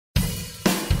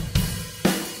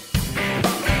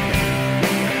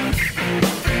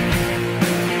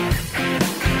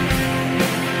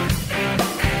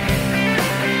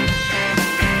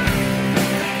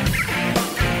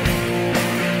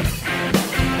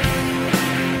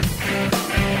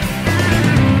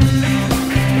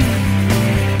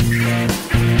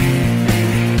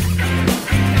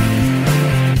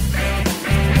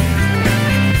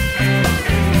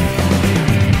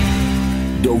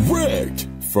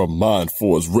from Mind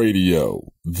Force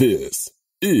Radio, this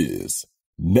is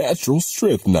Natural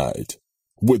Strength Night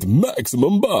with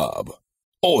Maximum Bob.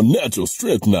 On Natural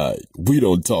Strength Night, we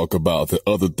don't talk about the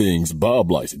other things Bob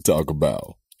likes to talk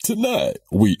about. Tonight,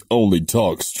 we only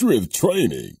talk strength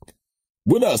training.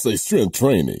 When I say strength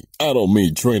training, I don't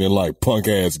mean training like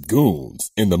punk-ass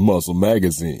goons in the muscle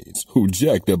magazines who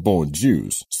jacked up on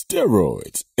juice,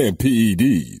 steroids, and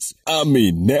PEDs. I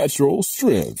mean natural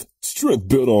strength. Strength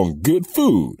built on good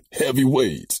food, heavy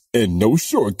weights, and no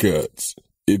shortcuts.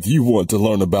 If you want to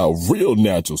learn about real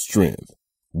natural strength,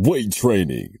 weight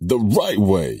training the right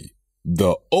way,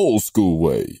 the old school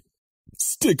way,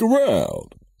 stick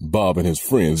around. Bob and his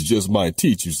friends just might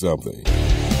teach you something.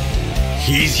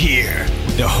 He's here,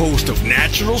 the host of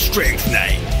Natural Strength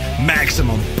Night,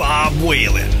 Maximum Bob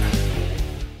Whelan.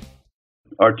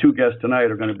 Our two guests tonight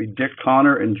are going to be Dick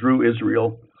Connor and Drew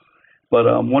Israel. But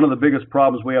one of the biggest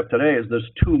problems we have today is there's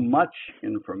too much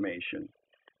information.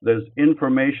 There's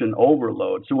information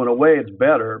overload. So in a way, it's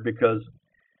better because,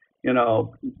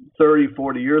 30,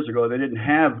 40 years ago, they didn't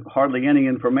have hardly any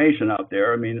information out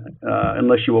there. I mean,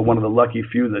 unless you were one of the lucky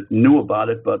few that knew about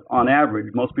it. But on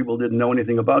average, most people didn't know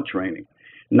anything about training.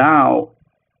 Now,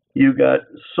 you got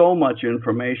so much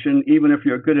information, even if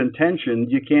you're good intentioned,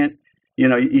 you can't,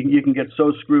 you can get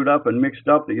so screwed up and mixed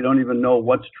up that you don't even know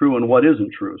what's true and what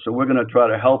isn't true. So we're going to try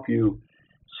to help you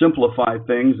simplify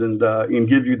things and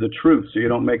give you the truth so you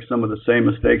don't make some of the same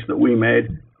mistakes that we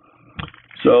made.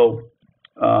 So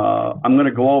I'm going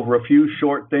to go over a few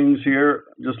short things here,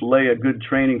 just lay a good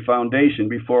training foundation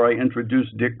before I introduce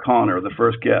Dick Connor, the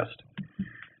first guest.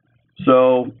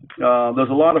 So there's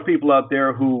a lot of people out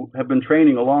there who have been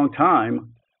training a long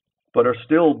time, but are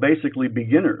still basically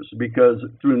beginners because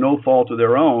through no fault of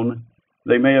their own,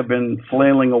 they may have been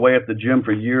flailing away at the gym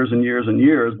for years and years and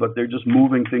years, but they're just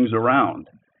moving things around.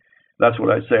 That's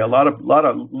what I say. A lot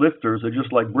of lifters are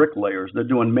just like bricklayers. They're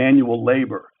doing manual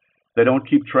labor. They don't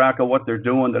keep track of what they're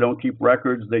doing. They don't keep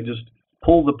records. They just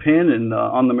pull the pin and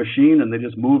on the machine and they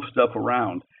just move stuff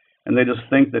around. And they just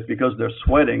think that because they're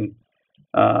sweating,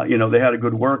 they had a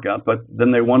good workout, but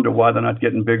then they wonder why they're not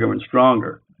getting bigger and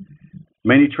stronger.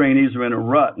 Many trainees are in a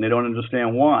rut and they don't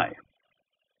understand why.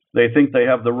 They think they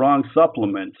have the wrong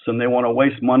supplements and they want to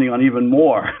waste money on even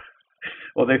more.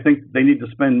 Or they think they need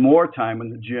to spend more time in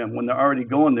the gym when they're already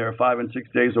going there 5 and 6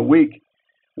 days a week,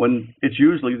 when it's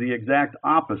usually the exact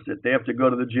opposite. They have to go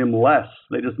to the gym less.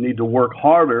 They just need to work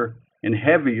harder and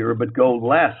heavier, but go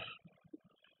less.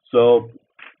 So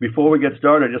before we get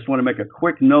started, I just want to make a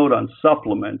quick note on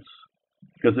supplements,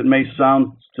 because it may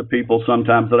sound to people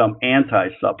sometimes that I'm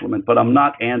anti-supplement, but I'm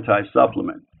not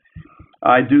anti-supplement.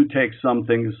 I do take some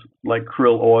things like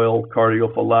krill oil,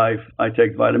 Cardio for Life. I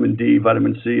take vitamin D,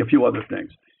 vitamin C, a few other things.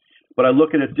 But I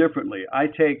look at it differently. I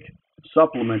take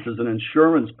supplements as an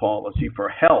insurance policy for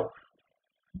health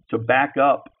to back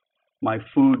up my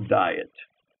food diet.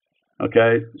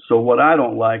 Okay? So what I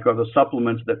don't like are the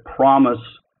supplements that promise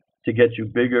to get you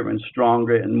bigger and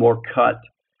stronger and more cut.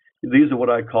 These are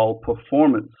what I call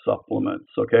performance supplements.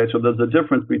 Okay? So there's a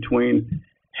difference between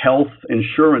health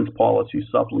insurance policy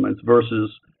supplements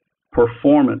versus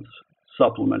performance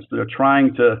supplements that are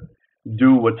trying to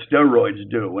do what steroids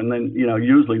do. And then,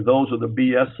 usually those are the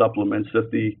BS supplements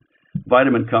that the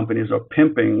vitamin companies are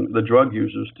pimping the drug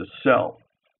users to sell.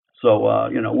 So,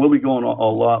 we'll be going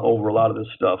over a lot of this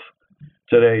stuff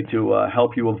today to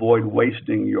help you avoid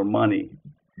wasting your money.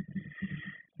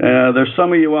 There's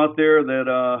some of you out there that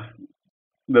are,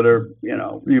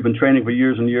 you've been training for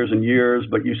years and years and years,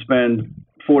 but you spend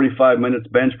 45 minutes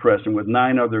bench pressing with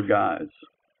 9 other guys.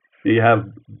 You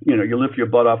lift your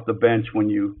butt off the bench when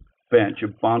you bench.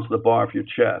 You bounce the bar off your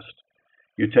chest.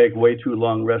 You take way too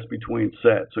long rest between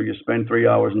sets, or you spend 3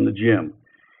 hours in the gym.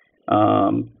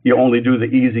 You only do the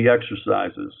easy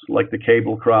exercises, like the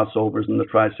cable crossovers and the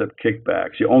tricep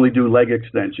kickbacks. You only do leg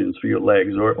extensions for your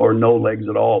legs, or no legs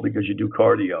at all because you do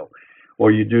cardio.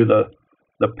 Or you do the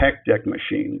pec deck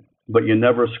machine, but you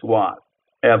never squat,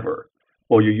 ever.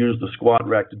 Or you use the squat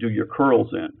rack to do your curls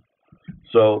in.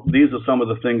 So these are some of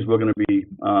the things we're going to be,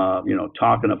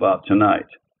 talking about tonight.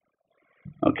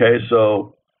 Okay,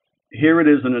 so here it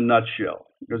is in a nutshell,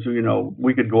 because,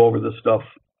 we could go over this stuff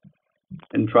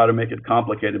and try to make it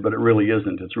complicated, but it really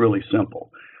isn't. It's really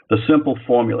simple. The simple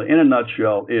formula in a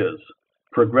nutshell is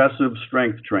progressive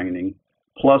strength training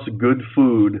plus good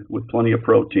food with plenty of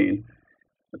protein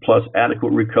plus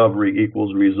adequate recovery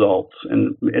equals results.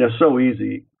 And it's so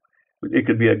easy. It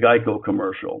could be a Geico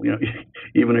commercial.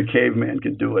 Even a caveman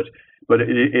could do it. But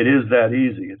it is that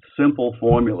easy. It's simple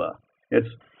formula. It's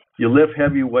you lift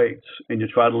heavy weights and you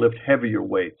try to lift heavier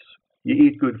weights. You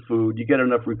eat good food. You get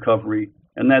enough recovery,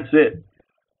 and that's it.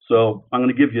 So I'm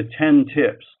going to give you 10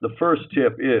 tips. The first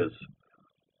tip is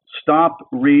stop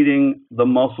reading the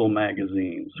muscle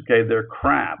magazines. Okay, they're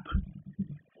crap.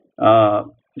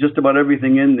 Just about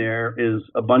everything in there is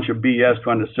a bunch of BS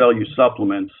trying to sell you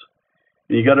supplements.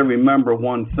 And you got to remember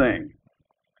one thing.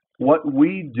 What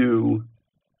we do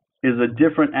is a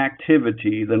different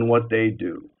activity than what they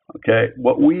do. Okay,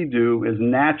 what we do is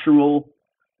natural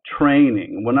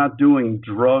training. We're not doing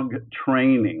drug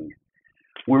training.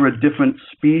 We're a different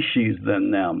species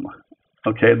than them.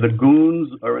 Okay, the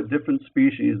goons are a different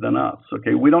species than us.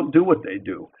 Okay, we don't do what they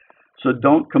do. So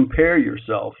don't compare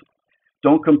yourself.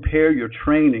 Don't compare your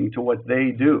training to what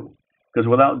they do. Because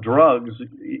without drugs,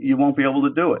 you won't be able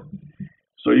to do it.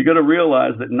 So you got to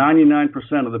realize that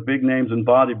 99% of the big names in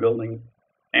bodybuilding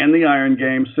and the iron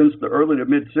game since the early to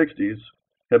mid 60s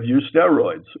have used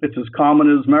steroids. It's as common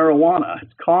as marijuana.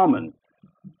 It's common.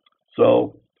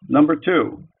 So number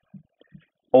 2,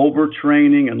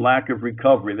 overtraining and lack of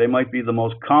recovery. They might be the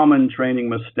most common training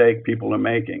mistake people are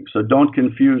making. So don't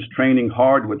confuse training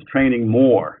hard with training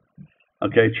more.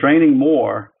 Okay, training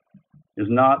more is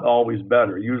not always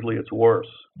better. Usually it's worse.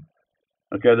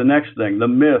 Okay, the next thing, the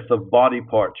myth of body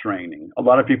part training. A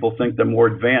lot of people think they're more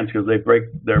advanced because they break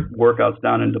their workouts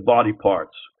down into body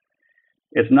parts.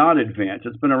 It's not advanced.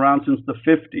 It's been around since the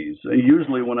 50s. And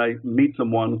usually when I meet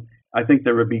someone, I think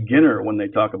they're a beginner when they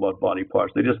talk about body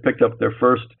parts. They just picked up their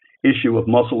first issue of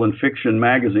Muscle and Fiction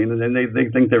magazine, and then they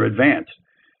think they're advanced.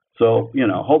 So,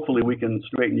 hopefully we can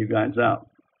straighten you guys out.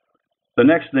 The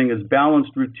next thing is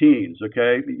balanced routines,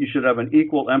 okay? You should have an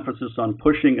equal emphasis on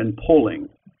pushing and pulling.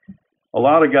 A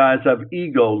lot of guys have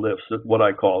ego lifts, what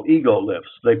I call ego lifts.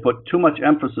 They put too much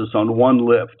emphasis on one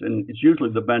lift, and it's usually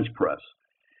the bench press.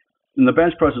 And the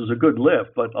bench press is a good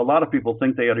lift, but a lot of people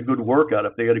think they had a good workout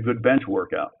if they had a good bench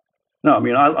workout. No, I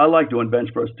mean, I like doing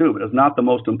bench press too, but it's not the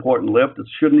most important lift. It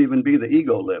shouldn't even be the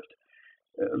ego lift.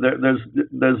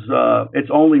 It's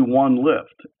only one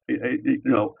lift.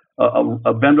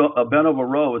 A bend over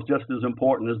row is just as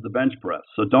important as the bench press.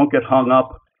 So don't get hung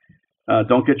up.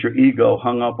 Don't get your ego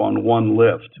hung up on one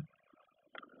lift.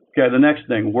 Okay, the next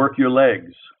thing, work your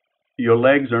legs. Your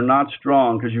legs are not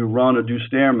strong because you run or do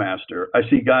Stairmaster. I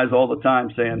see guys all the time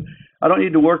saying, I don't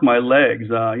need to work my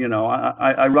legs.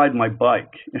 I ride my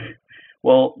bike.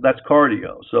 Well, that's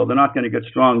cardio. So they're not going to get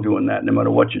strong doing that no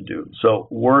matter what you do. So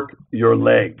work your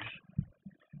legs.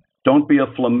 Don't be a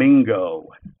flamingo.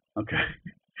 Okay.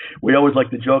 We always like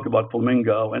to joke about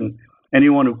flamingo, and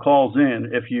anyone who calls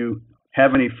in, if you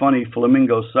have any funny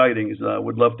flamingo sightings,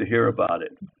 would love to hear about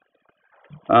it.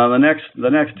 The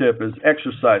next tip is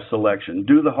exercise selection.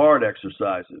 Do the hard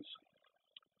exercises.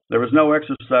 There is no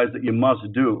exercise that you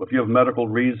must do. If you have medical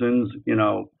reasons,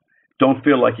 don't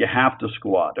feel like you have to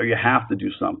squat or you have to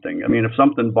do something. I mean, if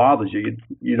something bothers you,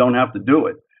 you don't have to do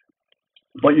it.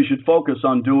 But you should focus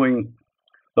on doing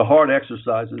the hard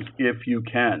exercises if you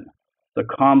can. The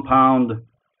compound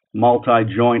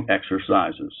multi-joint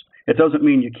exercises. It doesn't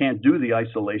mean you can't do the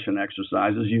isolation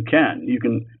exercises. You can. You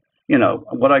can,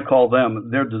 what I call them,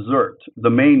 they're dessert. The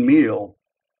main meal,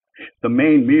 the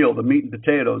meat and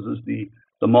potatoes is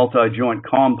the multi-joint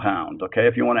compound. Okay,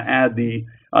 if you want to add the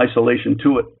isolation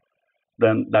to it,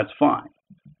 then that's fine.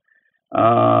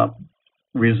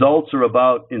 Results are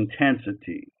about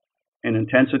intensity, and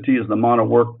intensity is the amount of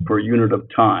work per unit of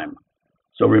time.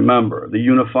 So remember, the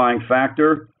unifying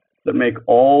factor that make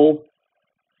all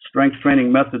strength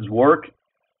training methods work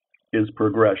is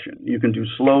progression. You can do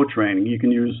slow training. You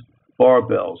can use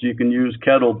barbells. You can use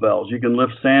kettlebells. You can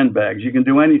lift sandbags. You can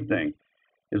do anything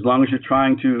as long as you're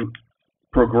trying to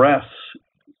progress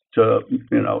to,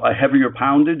 a heavier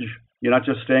poundage. You're not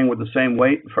just staying with the same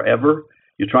weight forever.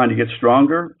 You're trying to get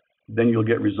stronger, then you'll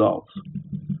get results.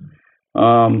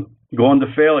 Going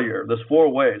to failure, there's 4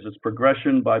 ways. It's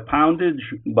progression by poundage,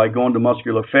 by going to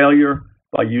muscular failure,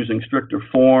 by using stricter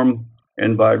form,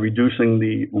 and by reducing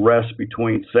the rest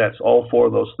between sets. All 4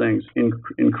 of those things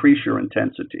increase your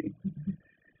intensity.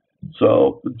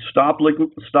 So stop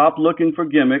looking for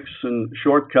gimmicks and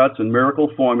shortcuts and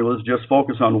miracle formulas. Just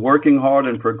focus on working hard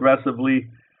and progressively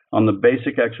on the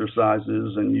basic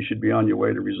exercises, and you should be on your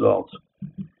way to results.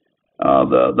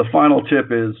 The final tip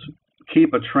is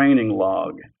keep a training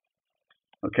log.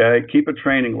 Okay, keep a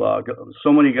training log.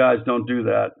 So many guys don't do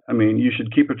that. I mean, you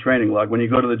should keep a training log. When you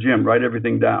go to the gym, write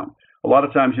everything down. A lot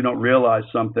of times you don't realize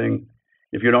something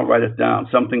if you don't write it down.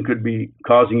 Something could be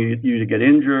causing you to get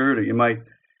injured, or you might,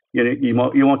 you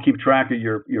won't keep track of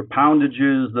your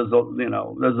poundages. There's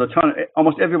a ton of,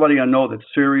 almost everybody I know that's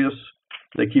serious,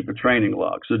 they keep a training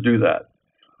log. So do that.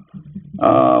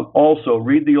 Also,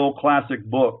 read the old classic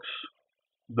books.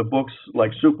 the books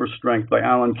like Super Strength by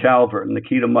Alan Calvert and The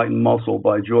Key to Might and Muscle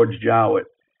by George Jowett.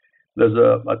 There's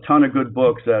a ton of good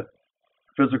books at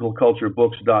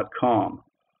physicalculturebooks.com.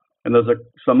 And there's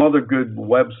some other good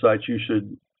websites you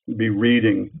should be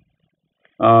reading.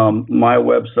 My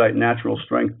website,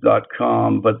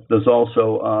 naturalstrength.com, but there's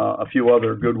also a few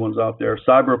other good ones out there.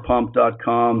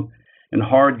 Cyberpump.com and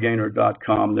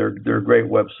hardgainer.com. They're great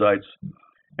websites.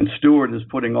 And Stuart is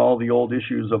putting all the old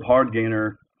issues of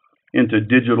Hardgainer into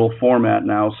digital format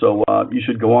now, so you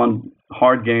should go on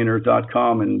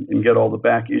hardgainer.com and get all the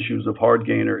back issues of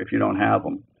Hardgainer if you don't have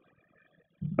them.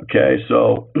 Okay,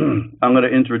 so I'm going to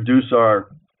introduce our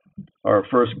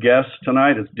first guest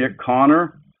tonight. It's Dick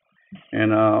Connor,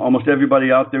 and almost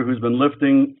everybody out there who's been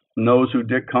lifting knows who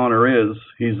Dick Connor is.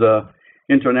 He's a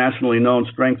internationally known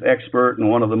strength expert and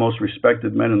one of the most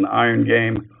respected men in the iron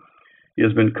game. He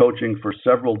has been coaching for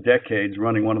several decades,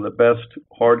 running one of the best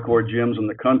hardcore gyms in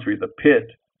the country, the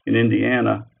Pit in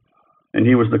Indiana. And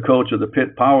he was the coach of the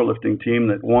Pit powerlifting team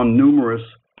that won numerous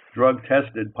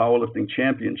drug-tested powerlifting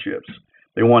championships.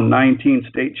 They won 19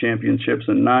 state championships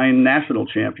and 9 national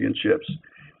championships.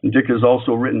 And Dick has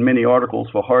also written many articles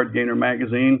for Hardgainer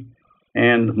magazine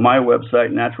and my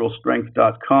website,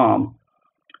 naturalstrength.com.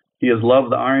 He has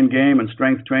loved the iron game and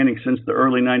strength training since the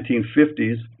early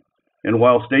 1950s. And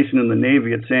while stationed in the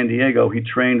Navy at San Diego, he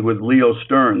trained with Leo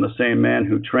Stern, the same man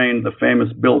who trained the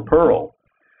famous Bill Pearl.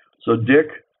 So,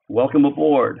 Dick, welcome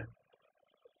aboard.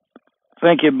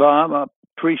 Thank you, Bob. I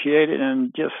appreciate it,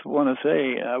 and just want to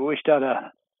say I wished I'd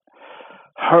have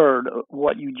heard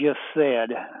what you just said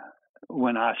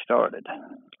when I started.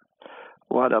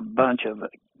 What a bunch of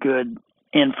good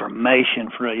information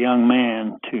for a young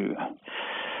man to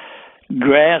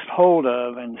grasp hold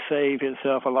of and save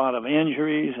himself a lot of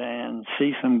injuries and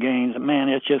see some gains. Man,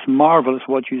 it's just marvelous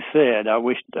what you said. I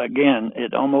wish, again,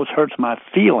 it almost hurts my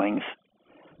feelings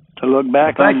to look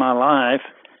back on my life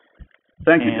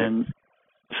and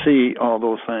see all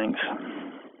those things.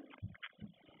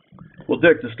 Well,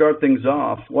 Dick, to start things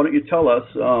off, why don't you tell us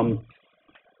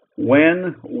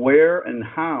when, where, and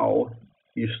how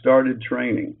you started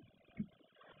training?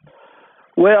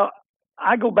 Well,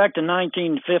 I go back to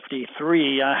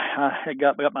 1953. I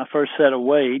got my first set of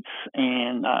weights,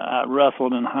 and I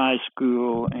wrestled in high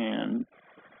school and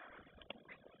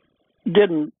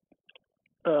didn't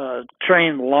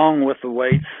train long with the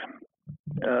weights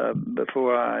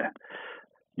before I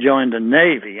joined the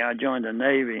Navy. I joined the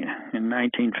Navy in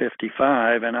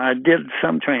 1955, and I did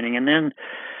some training. And then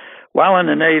while in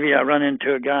the Navy, I run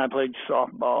into a guy I played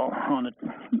softball on an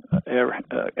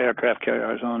aircraft carrier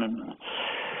I was on, and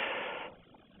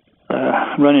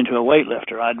run into a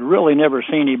weightlifter. I'd really never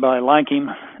seen anybody like him,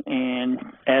 and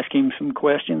asked him some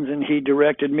questions, and he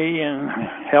directed me and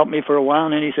helped me for a while.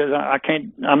 And then he says,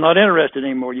 I'm not interested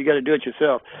anymore. You got to do it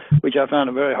yourself, which I found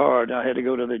it very hard. I had to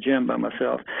go to the gym by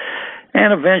myself,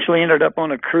 and eventually ended up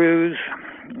on a cruise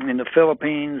in the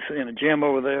Philippines in a gym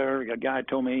over there. A guy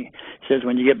told me, he says,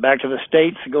 when you get back to the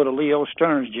States, go to Leo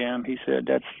Stern's gym. He said,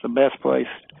 that's the best place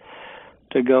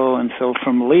to go. And so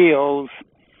from Leo's,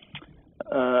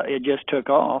 it just took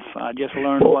off. I just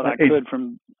learned what I could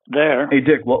from there. Hey,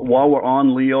 Dick, while we're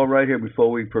on Leo right here,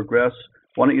 before we progress,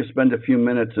 why don't you spend a few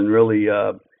minutes and really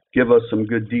give us some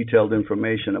good detailed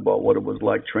information about what it was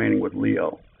like training with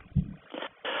Leo?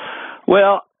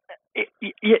 Well,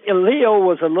 Leo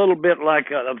was a little bit like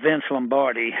a Vince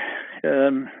Lombardi.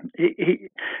 He,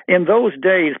 in those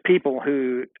days, people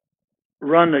who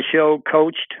run the show,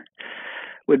 coached,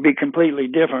 would be completely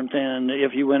different than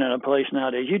if you went in a place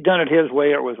nowadays. You'd done it his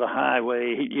way, or it was a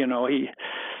highway.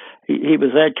 He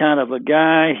was that kind of a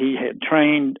guy. He had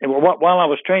trained. Well, while I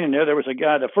was training there was a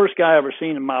guy. The first guy I ever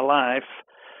seen in my life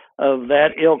of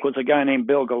that ilk was a guy named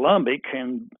Bill Golumbik,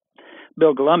 and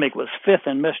Bill Golumbik was 5th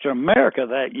in Mr. America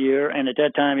that year. And at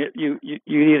that time, you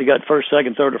either got 1st,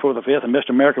 2nd, 3rd, or 4th, or 5th. And Mr.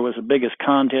 America was the biggest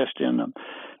contest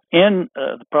in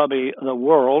probably the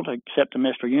world, except the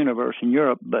Mr. Universe in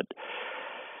Europe, but.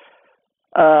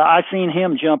 I seen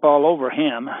him jump all over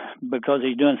him because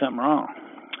he's doing something wrong.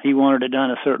 He wanted it done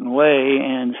a certain way,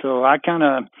 and so I kind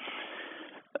of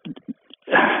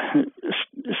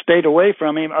stayed away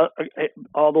from him,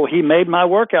 although he made my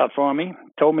workout for me,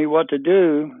 told me what to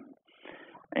do,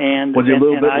 and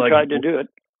I tried to do it.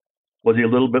 Was he a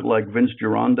little bit like Vince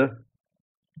Gironda?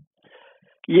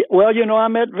 Yeah, well, I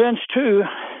met Vince too.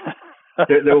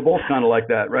 they were both kind of like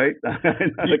that, right?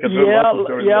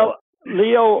 Yeah,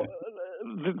 Leo...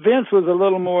 Vince was a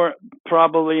little more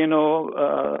probably,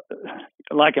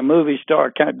 like a movie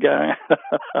star type guy.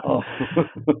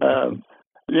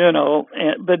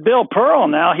 But Bill Pearl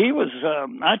now, he was,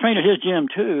 I trained at his gym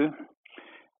too.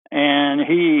 And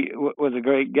he was a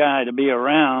great guy to be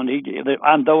around.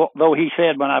 Though he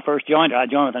said when I first joined, I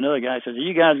joined with another guy. He says, "Are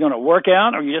you guys going to work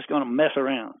out, or are you just going to mess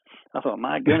around?" I thought,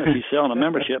 my goodness, he's selling a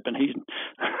membership, and he's.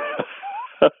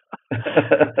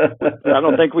 I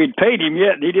don't think we'd paid him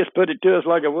yet. He just put it to us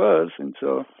like it was, and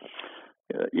so.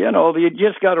 You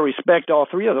just got to respect all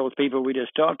three of those people we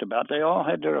just talked about. They all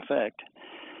had their effect,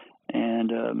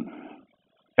 and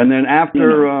then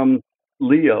after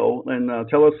Leo, and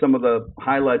tell us some of the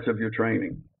highlights of your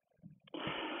training.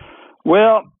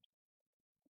 Well,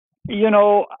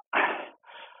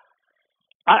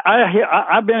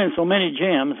 I've been in so many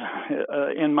gyms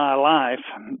in my life.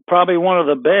 Probably one of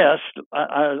the best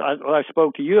I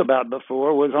spoke to you about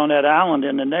before was on that island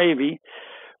in the Navy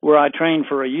where I trained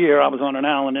for a year. I was on an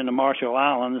island in the Marshall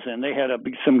Islands, and they had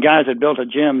some guys had built a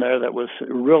gym there that was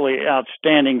really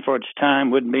outstanding for its time.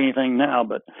 Wouldn't be anything now,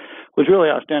 but was really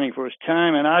outstanding for its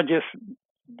time. And I just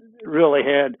really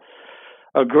had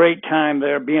a great time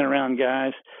there being around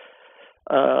guys,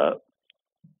 and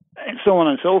so on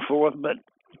and so forth. But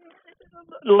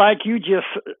like you just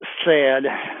said,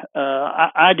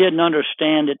 I didn't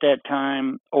understand at that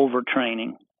time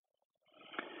overtraining.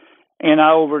 And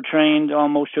I overtrained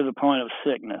almost to the point of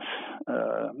sickness.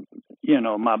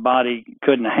 My body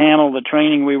couldn't handle the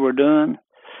training we were doing.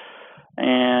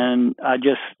 And I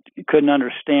just couldn't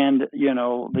understand,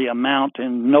 the amount.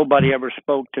 And nobody ever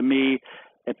spoke to me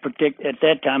at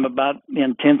that time about the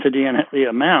intensity and the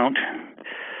amount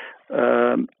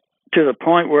to the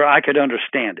point where I could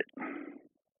understand it.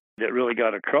 That really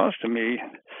got across to me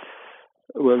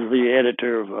was the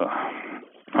editor of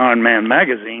Iron Man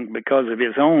magazine, because of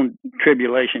his own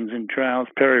tribulations and trials.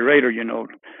 Perry Rader,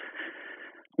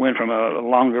 went from a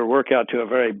longer workout to a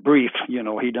very brief.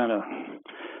 He done a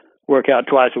workout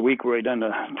twice a week where he done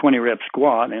a 20-rep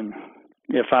squat, and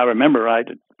if I remember right,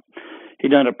 he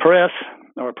done a press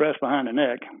behind the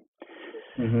neck,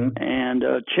 and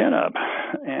a chin up,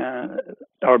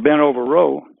 or bent over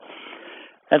row.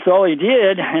 That's all he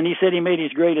did, and he said he made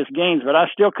his greatest gains, but I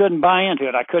still couldn't buy into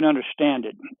it. I couldn't understand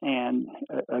it. And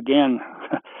again,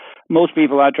 most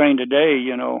people I train today,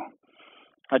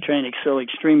 I train so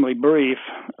extremely brief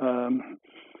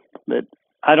that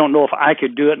I don't know if I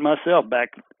could do it myself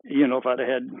back, if I'd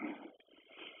had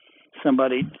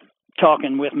somebody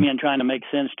talking with me and trying to make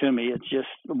sense to me. It's just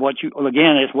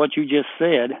it's what you just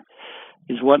said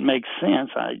is what makes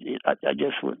sense. I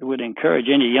just would encourage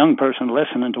any young person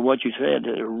listening to what you said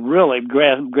to really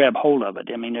grab hold of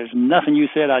it. I mean, there's nothing you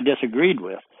said I disagreed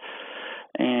with.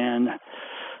 And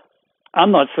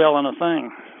I'm not selling a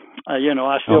thing.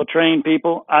 I still train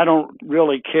people. I don't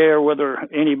really care whether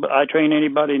I train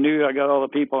anybody new. I got all the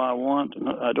people I want.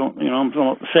 I don't, I'm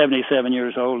 77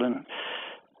 years old and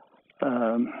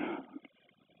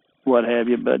what have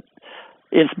you, but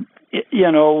it's,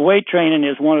 weight training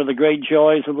is one of the great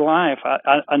joys of life.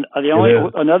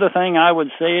 Another thing I would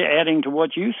say, adding to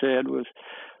what you said, was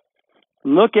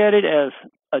look at it as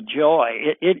a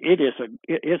joy.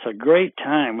 It's a great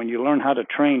time when you learn how to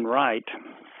train right.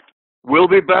 We'll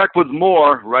be back with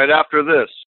more right after this.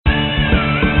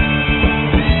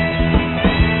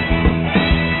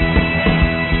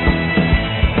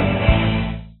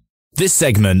 This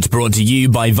segment brought to you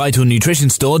by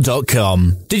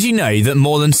VitalNutritionStore.com. Did you know that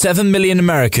more than 7 million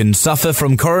Americans suffer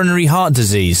from coronary heart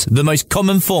disease, the most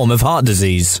common form of heart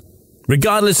disease?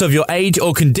 Regardless of your age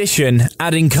or condition,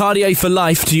 adding Cardio for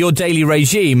Life to your daily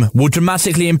regime will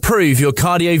dramatically improve your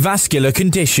cardiovascular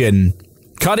condition.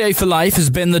 Cardio for Life has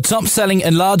been the top-selling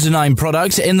L-arginine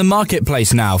product in the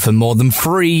marketplace now for more than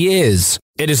 3 years.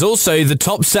 It is also the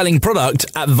top-selling product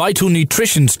at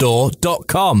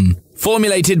VitalNutritionStore.com.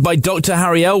 Formulated by Dr.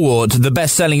 Harry Elward, the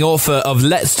best-selling author of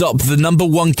Let's Stop the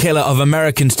 #1 Killer of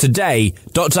Americans Today,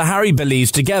 Dr. Harry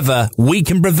believes together we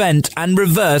can prevent and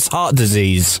reverse heart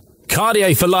disease.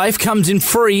 Cardio for Life comes in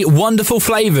 3 wonderful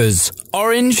flavors: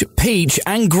 orange, peach,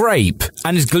 and grape,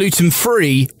 and is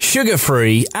gluten-free,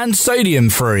 sugar-free, and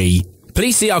sodium-free.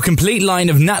 Please see our complete line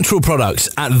of natural products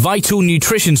at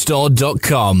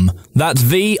VitalNutritionStore.com. That's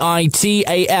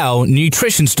VITAL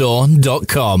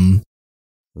Nutritionstore.com.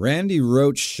 Randy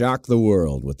Roach shocked the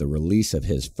world with the release of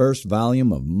his first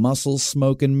volume of Muscle,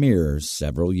 Smoke, and Mirrors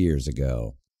several years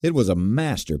ago. It was a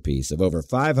masterpiece of over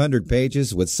 500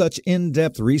 pages with such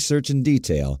in-depth research and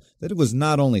detail that it was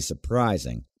not only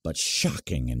surprising, but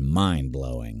shocking and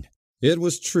mind-blowing. It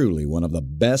was truly one of the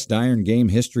best Iron Game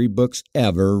history books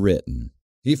ever written.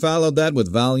 He followed that with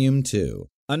Volume 2,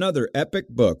 another epic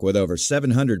book with over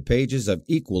 700 pages of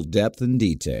equal depth and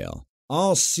detail.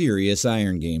 All serious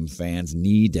Iron Game fans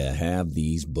need to have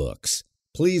these books.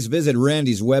 Please visit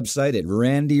Randy's website at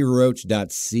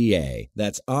randyroach.ca.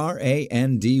 That's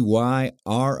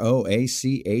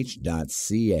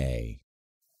randyroach.ca.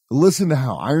 Listen to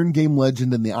how Iron Game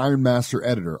legend and the Iron Master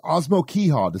editor Osmo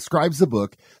Kehaw describes the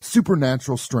book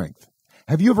Supernatural Strength.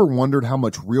 Have you ever wondered how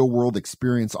much real-world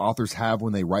experience authors have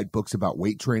when they write books about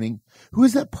weight training? Who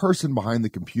is that person behind the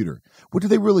computer? What do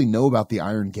they really know about the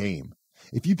Iron Game?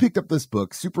 If you picked up this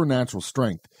book, Supernatural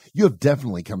Strength, you have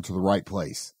definitely come to the right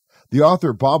place. The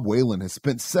author, Bob Whelan, has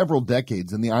spent several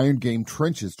decades in the Iron Game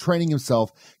trenches training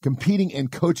himself, competing and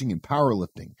coaching in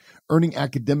powerlifting, earning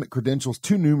academic credentials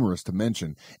too numerous to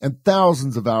mention, and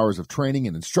thousands of hours of training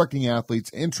and instructing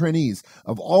athletes and trainees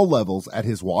of all levels at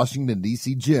his Washington,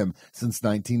 D.C. gym since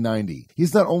 1990.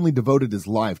 He's not only devoted his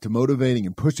life to motivating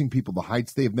and pushing people to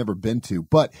heights they have never been to,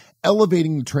 but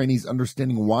elevating the trainees'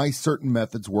 understanding why certain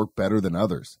methods work better than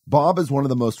others. Bob is one of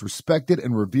the most respected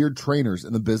and revered trainers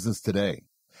in the business today.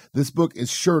 This book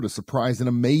is sure to surprise and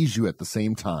amaze you at the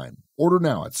same time. Order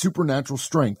now at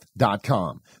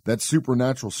supernaturalstrength.com. That's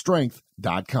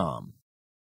supernaturalstrength.com.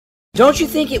 Don't you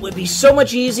think it would be so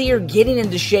much easier getting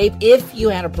into shape if you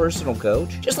had a personal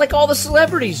coach? Just like all the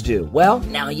celebrities do. Well,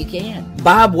 now you can.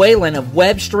 Bob Whelan of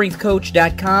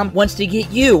webstrengthcoach.com wants to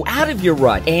get you out of your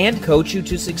rut and coach you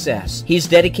to success. He's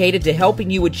dedicated to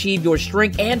helping you achieve your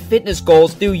strength and fitness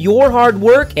goals through your hard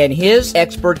work and his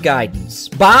expert guidance.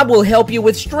 Bob will help you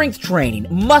with strength training,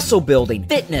 muscle building,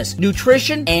 fitness,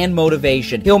 nutrition, and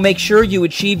motivation. He'll make sure you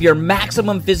achieve your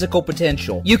maximum physical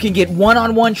potential. You can get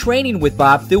one-on-one training with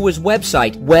Bob through his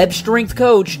website,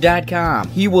 webstrengthcoach.com.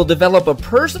 He will develop a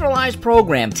personalized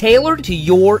program tailored to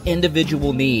your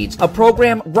individual needs, a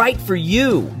program right for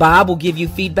you. Bob will give you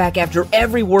feedback after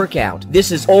every workout.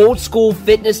 This is old school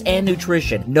fitness and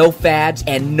nutrition, no fads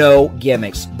and no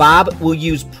gimmicks. Bob will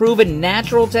use proven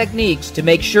natural techniques to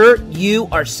make sure you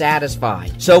are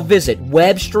satisfied. So visit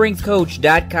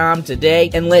webstrengthcoach.com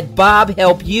today and let Bob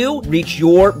help you reach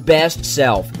your best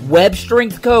self.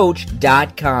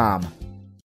 webstrengthcoach.com.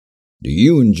 Do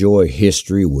you enjoy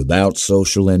history without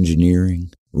social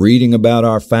engineering? Reading about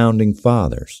our founding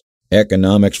fathers?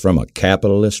 Economics from a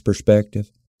capitalist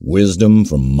perspective? Wisdom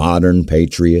from modern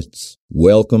patriots?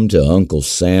 Welcome to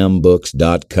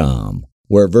UncleSamBooks.com,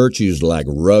 where virtues like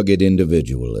rugged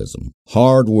individualism,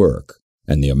 hard work,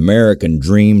 and the American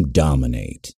dream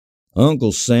dominate.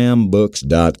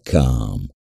 UncleSamBooks.com.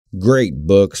 Great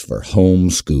books for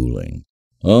homeschooling.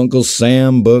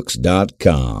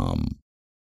 UncleSamBooks.com.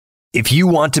 If you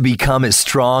want to become as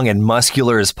strong and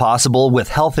muscular as possible with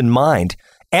health in mind,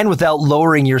 and without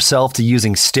lowering yourself to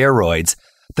using steroids,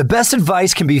 the best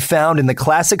advice can be found in the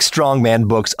classic strongman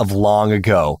books of long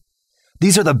ago.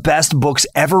 These are the best books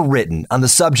ever written on the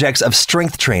subjects of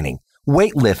strength training,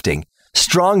 weightlifting,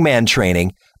 strongman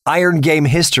training, Iron Game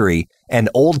history, and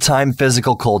old-time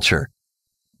physical culture.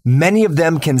 Many of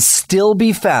them can still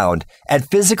be found at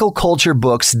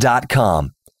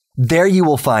physicalculturebooks.com. There you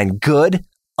will find good,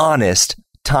 honest,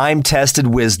 time-tested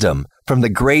wisdom from the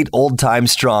great old-time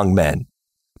strongmen.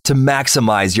 To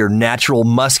maximize your natural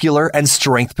muscular and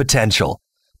strength potential,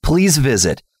 please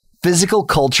visit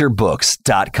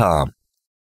physicalculturebooks.com.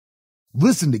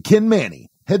 Listen to Ken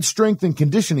Manny, head strength and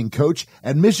conditioning coach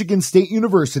at Michigan State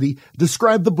University,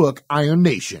 describe the book Iron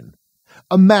Nation.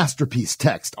 A masterpiece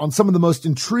text on some of the most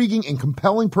intriguing and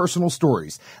compelling personal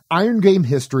stories, Iron Game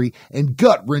history, and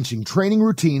gut-wrenching training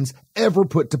routines ever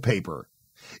put to paper.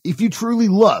 If you truly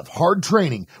love hard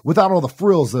training without all the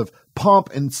frills of pomp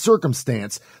and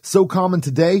circumstance so common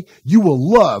today, you will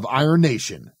love Iron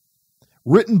Nation.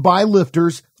 Written by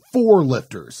lifters for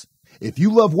lifters. If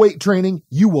you love weight training,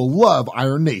 you will love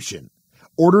Iron Nation.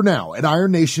 Order now at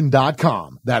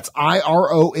ironnation.com. That's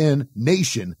IRON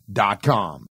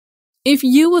nation.com. If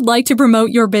you would like to promote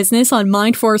your business on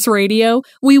MindForce Radio,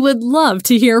 we would love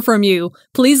to hear from you.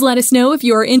 Please let us know if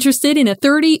you are interested in a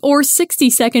 30 or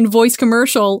 60-second voice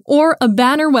commercial or a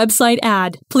banner website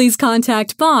ad. Please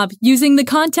contact Bob using the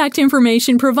contact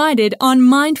information provided on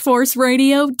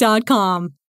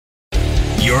mindforceradio.com.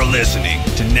 You're listening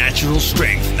to Natural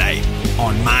Strength Night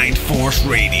on MindForce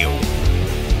Radio.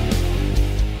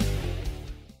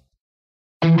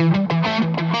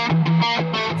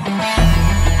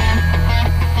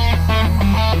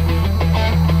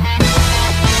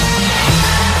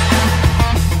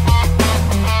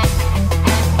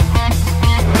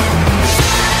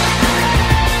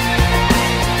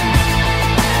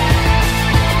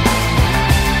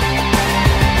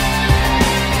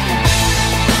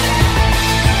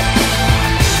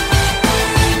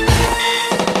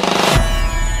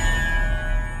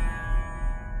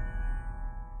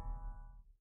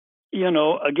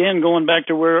 again, going back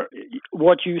to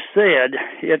what you said,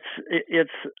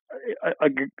 it's a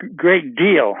great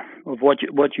deal of what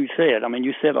you said. I mean,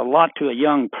 you said a lot to a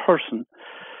young person,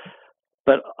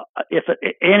 but if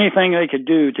anything they could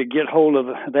do to get hold of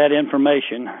that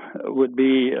information would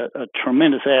be a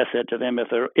tremendous asset to them. If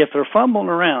they're fumbling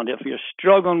around, if you're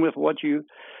struggling with what you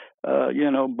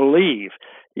believe,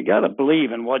 you got to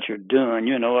believe in what you're doing.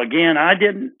 Again, I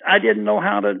didn't know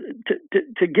how to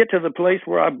get to the place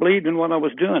where I believed in what I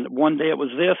was doing. One day it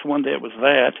was this, one day it was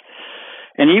that.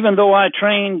 And even though I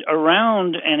trained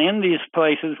around and in these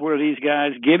places where these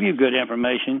guys give you good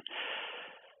information,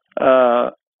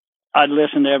 I'd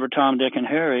listen to every Tom, Dick, and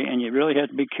Harry, and you really have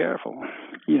to be careful,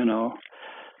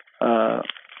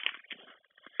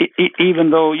 even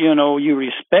though, you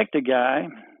respect a guy,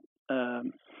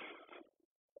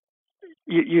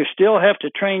 you still have to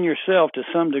train yourself to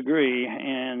some degree.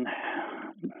 And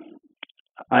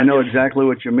I know exactly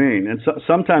what you mean. And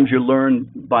sometimes you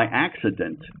learn by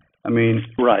accident. I mean,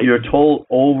 right. You're told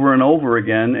over and over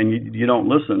again, and you don't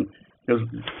listen. Because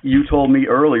you told me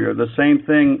earlier, the same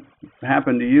thing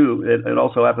happened to you. It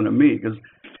also happened to me, because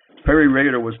Perry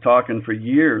Rader was talking for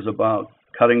years about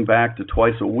cutting back to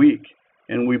twice a week.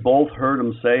 And we both heard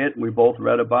him say it, and we both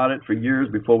read about it for years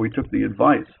before we took the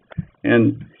advice.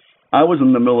 And I was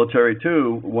in the military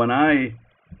too when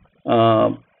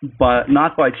but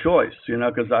not by choice,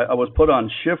 because I was put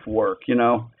on shift work.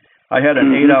 I had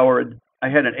an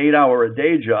 8-hour a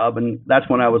day job, and that's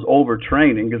when I was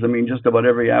overtraining, because just about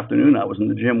every afternoon I was in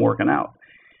the gym working out.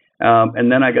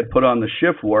 And then I got put on the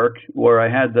shift work where I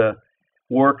had to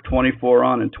work 24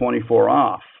 on and 24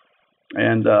 off.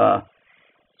 And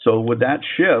so with that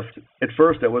shift, at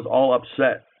first I was all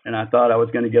upset, and I thought I was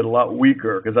going to get a lot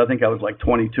weaker, because I think I was like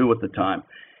 22 at the time.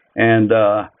 And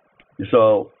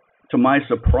so to my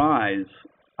surprise,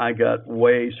 I got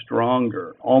way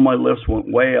stronger. All my lifts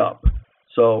went way up.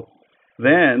 So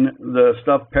then the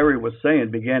stuff Perry was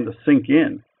saying began to sink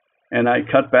in, and I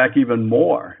cut back even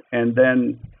more. And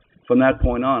then from that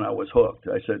point on, I was hooked.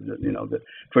 I said, that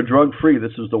for drug-free,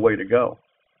 this is the way to go.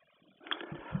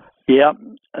 Yeah.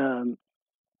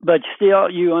 But still,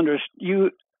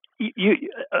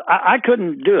 I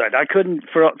couldn't do it. I couldn't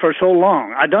for so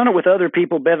long. I'd done it with other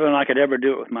people better than I could ever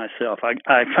do it with myself.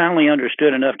 I finally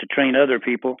understood enough to train other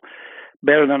people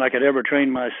better than I could ever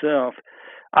train myself.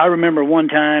 I remember one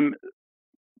time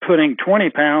putting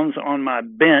 20 pounds on my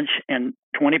bench and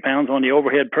 20 pounds on the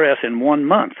overhead press in 1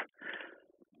 month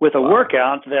with a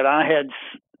workout that I had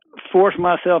forced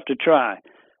myself to try.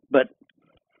 But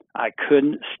I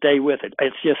couldn't stay with it.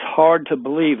 It's just hard to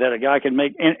believe that a guy can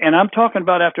make, and I'm talking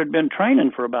about after I'd been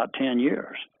training for about 10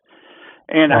 years.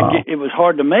 And it was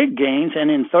hard to make gains,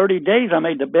 and in 30 days I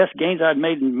made the best gains I'd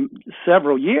made in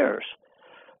several years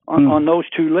on those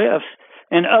two lifts,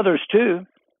 and others too.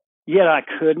 Yet I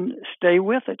couldn't stay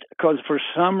with it, because for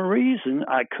some reason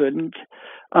I couldn't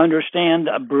understand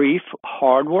a brief,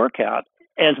 hard workout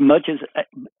as much as,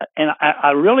 and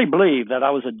I really believe that I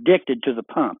was addicted to the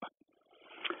pump.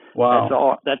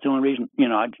 Wow. That's the only reason,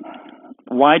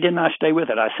 why didn't I stay with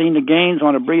it? I seen the gains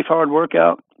on a brief, hard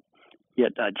workout,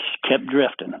 yet I just kept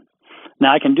drifting.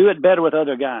 Now I can do it better with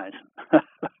other guys.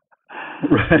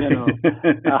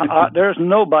 Right. There's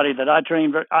nobody that I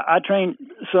train. I train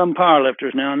some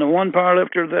powerlifters now, and the one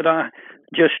powerlifter that I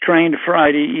just trained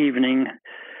Friday evening,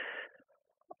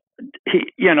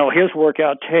 his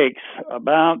workout takes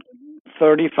about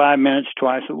 35 minutes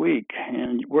twice a week,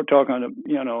 and we're talking,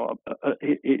 I know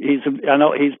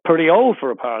he's pretty old for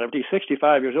a powerlifter. He's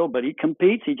 65 years old, but he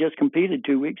competes. He just competed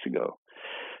 2 weeks ago.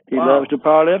 He loves to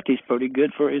powerlift. He's pretty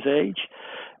good for his age,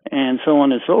 and so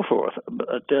on and so forth.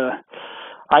 But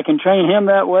I can train him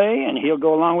that way, and he'll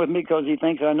go along with me because he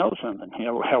thinks I know something.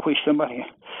 I wish somebody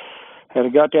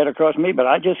had got that across me, but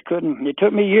I just couldn't. It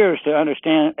took me years to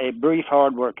understand a brief,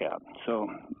 hard workout. So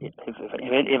if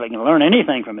I can learn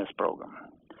anything from this program,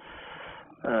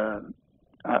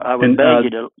 I would beg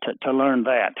you to learn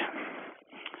that.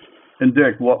 And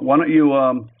Dick, why don't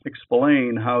you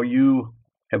explain how you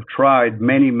have tried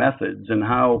many methods and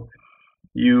how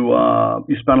you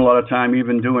spend a lot of time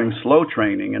even doing slow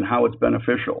training and how it's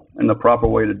beneficial and the proper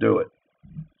way to do it?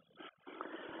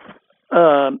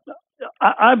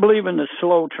 I believe in the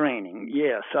slow training.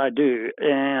 Yes, I do.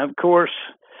 And of course,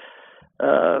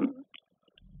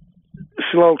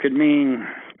 slow could mean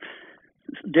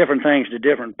different things to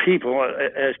different people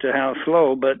as to how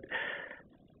slow, but,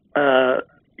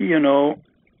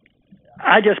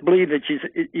 I just believe that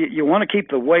you want to keep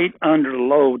the weight under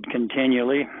load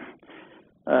continually.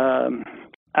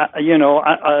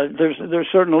 there's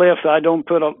certain lifts I don't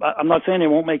put up. I'm not saying they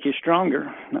won't make you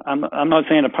stronger. I'm not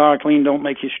saying a power clean don't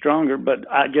make you stronger, but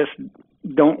I just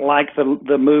don't like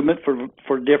the movement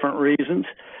for different reasons.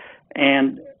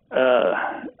 And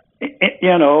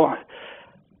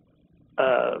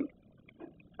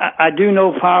I do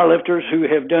know powerlifters who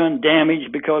have done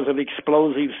damage because of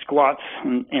explosive squats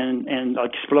and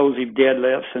explosive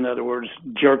deadlifts. In other words,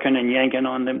 jerking and yanking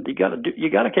on them. You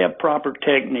got to have proper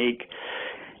technique.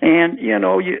 And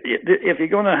if you're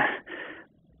going to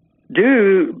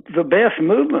do the best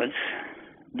movements,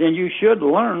 then you should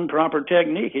learn proper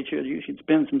technique. You should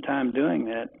spend some time doing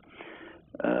that.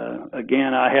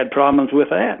 Again, I had problems with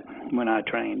that when I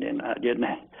trained, and I didn't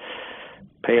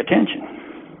pay attention.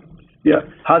 Yeah.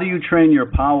 How do you train your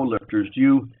powerlifters?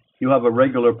 Do you have a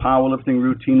regular powerlifting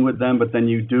routine with them, but then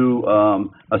you do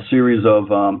a series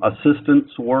of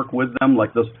assistance work with them?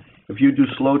 Like this, if you do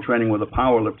slow training with a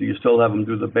powerlifter, you still have them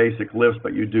do the basic lifts,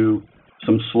 but you do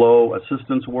some slow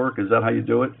assistance work. Is that how you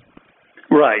do it?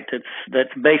 Right.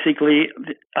 That's basically,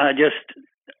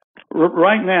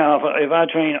 right now, if I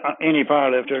train any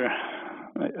powerlifter,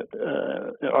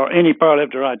 or any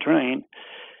powerlifter I train,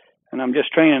 and I'm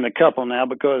just training a couple now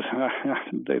because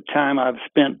the time I've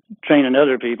spent training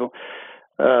other people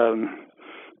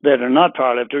that are not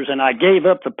powerlifters, and I gave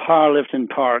up the powerlifting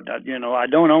part. I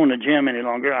don't own a gym any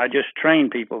longer. I just train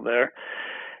people there.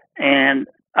 And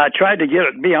I tried to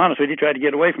be honest with you, tried to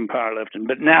get away from powerlifting.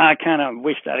 But now I kind of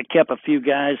wished I'd kept a few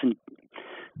guys and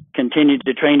continued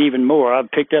to train even more.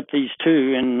 I've picked up these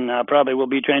two, and I probably will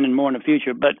be training more in the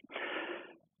future. But,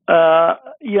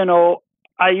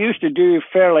 I used to do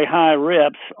fairly high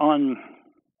reps on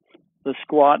the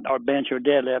squat or bench or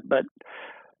deadlift, but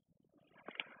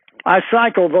I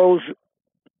cycle those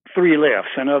three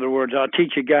lifts. In other words, I'll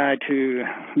teach a guy to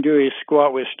do his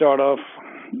squat. We start off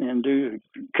and do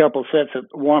a couple sets of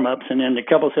warm-ups and then a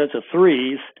couple sets of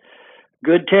threes.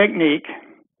 Good technique.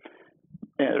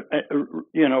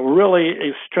 Really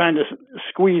is trying to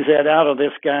squeeze that out of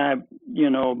this guy,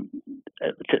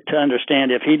 to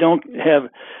understand if he don't have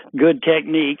good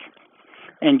technique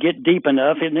and get deep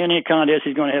enough, in any contest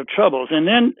he's going to have troubles. And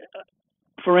then,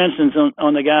 for instance,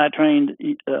 on the guy I trained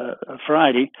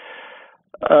Friday,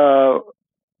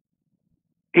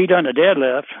 he done a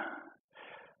deadlift,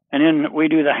 and then we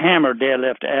do the hammer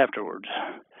deadlift afterwards.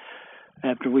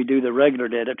 After we do the regular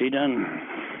deadlift, he done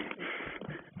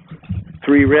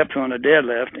 3 reps on a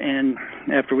deadlift, and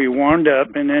after we warmed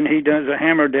up, and then he does a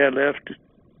hammer deadlift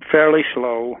fairly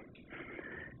slow,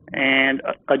 and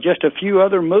just a few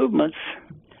other movements,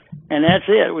 and that's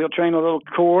it. We'll train a little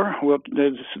core.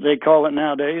 They call it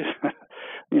nowadays,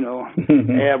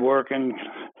 ab work and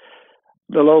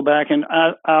the low back. And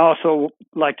I also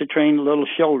like to train a little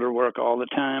shoulder work all the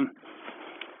time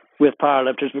with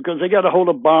powerlifters because they got to hold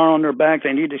a bar on their back.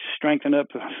 They need to strengthen up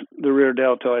the rear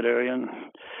deltoid area. And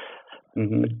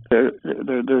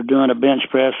they're doing a bench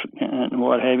press and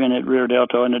what have you, and that rear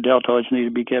deltoid and the deltoids need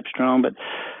to be kept strong. But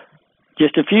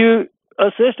just a few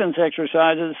assistance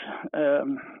exercises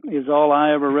is all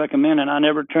I ever recommend, and I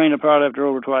never train a powerlifter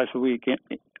over twice a week.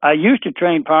 I used to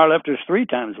train powerlifters 3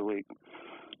 times a week,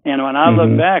 and when I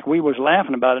look back, we was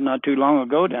laughing about it not too long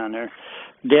ago down there,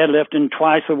 deadlifting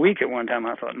twice a week at one time.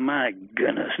 I thought, my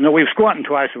goodness. No, we were squatting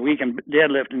twice a week and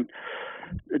deadlifting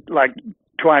like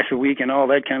twice a week and all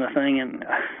that kind of thing, and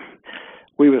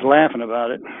we was laughing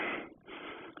about it.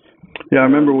 Yeah, I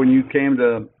remember when you came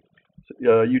to,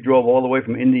 you drove all the way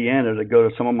from Indiana to go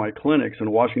to some of my clinics in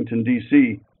Washington,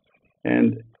 D.C.,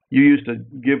 and you used to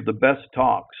give the best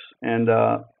talks, and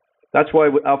that's why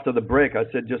after the break I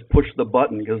said just push the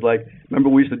button, because remember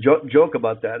we used to joke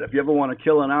about that. If you ever want to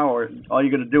kill an hour, all you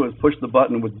got to do is push the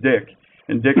button with Dick,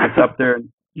 and Dick gets up there and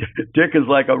Dick is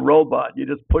like a robot. You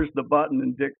just push the button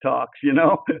and Dick talks,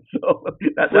 So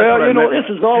that's this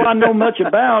is all I know much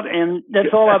about, and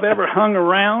that's all I've ever hung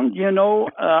around.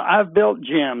 I've built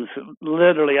gyms.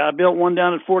 Literally, I built one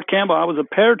down at Fort Campbell. I was a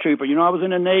paratrooper. I was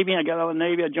in the Navy. I got out of the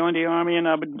Navy. I joined the Army, and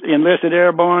I enlisted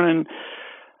airborne,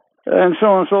 and so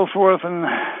on and so forth. And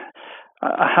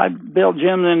I built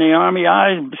gyms in the Army.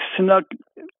 I snuck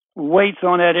weights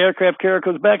on that aircraft carrier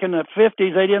because back in the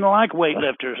 50s they didn't like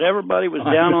weightlifters. Everybody was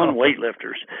down on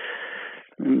weightlifters.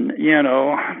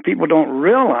 People don't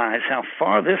realize how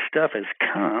far this stuff has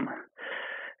come.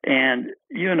 And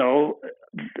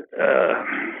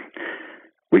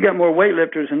we got more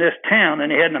weightlifters in this town than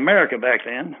they had in America back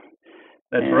then.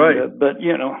 That's right. But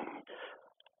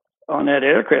on that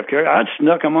aircraft carrier, I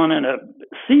snuck them on in a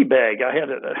sea bag. I had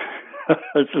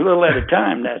it's a little at a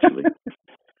time, naturally.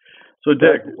 So,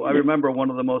 Dick, I remember one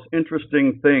of the most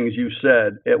interesting things you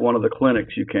said at one of the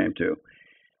clinics you came to.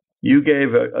 you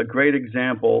gave a great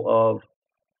example of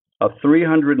a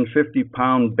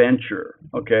 350-pound bencher,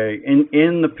 okay,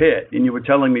 in the pit, and you were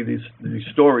telling me these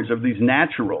stories of these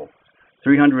natural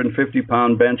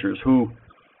 350-pound benchers who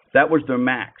that was their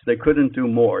max. They couldn't do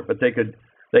more, but they could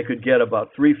get about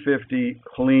 350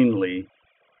 cleanly.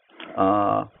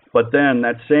 But then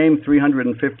that same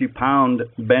 350-pound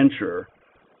bencher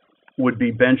would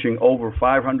be benching over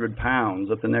 500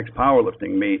 pounds at the next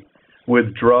powerlifting meet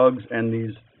with drugs and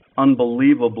these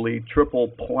unbelievably triple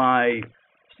ply,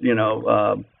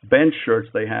 bench shirts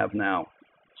they have now.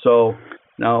 So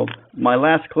now my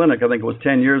last clinic, I think it was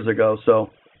 10 years ago. So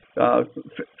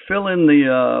fill in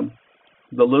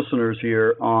the listeners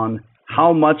here on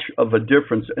how much of a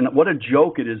difference and what a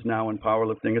joke it is now in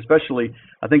powerlifting, especially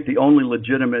I think the only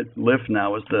legitimate lift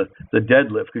now is the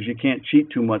deadlift, because you can't cheat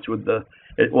too much with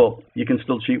you can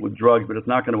still cheat with drugs, but it's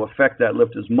not going to affect that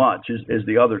lift as much as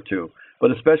the other two.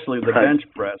 But especially the bench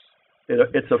press,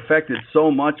 it's affected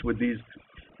so much with these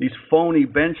phony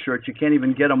bench shirts. You can't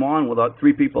even get them on without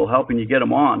three people helping you get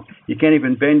them on. You can't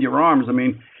even bend your arms. I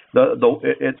mean,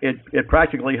 it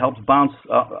practically helps bounce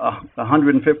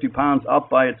 150 pounds up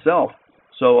by itself.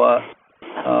 So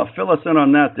fill us in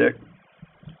on that, Dick.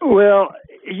 Well,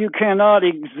 you cannot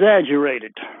exaggerate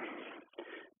it,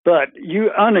 but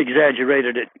you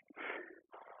unexaggerated it.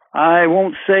 I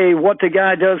won't say what the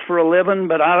guy does for a living,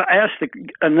 but I asked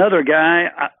another guy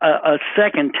a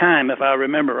second time, if I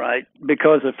remember right,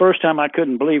 because the first time I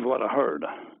couldn't believe what I heard.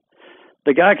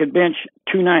 The guy could bench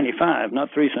 295, not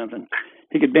 3-something.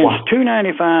 He could bench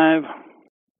 295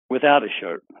 without a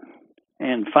shirt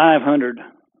and 500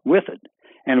 with it.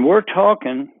 And we're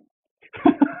talking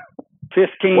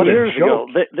 15 years ago.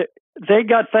 They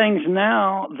got things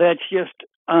now that's just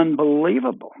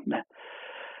unbelievable.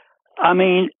 I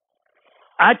mean,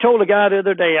 I told a guy the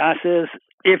other day, I says,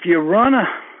 if you run a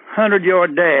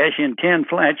 100-yard dash in 10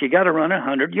 flats, you got to run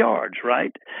 100 yards,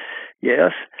 right?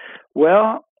 Yes.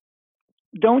 Well,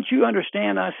 don't you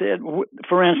understand? I said,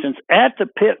 for instance, at the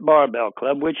Pit Barbell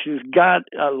Club, which has got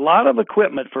a lot of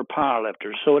equipment for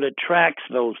powerlifters, so it attracts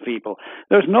those people.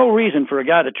 There's no reason for a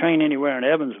guy to train anywhere in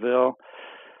Evansville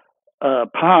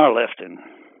powerlifting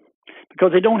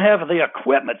because they don't have the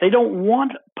equipment. They don't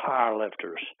want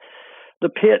powerlifters. The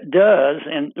Pit does,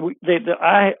 and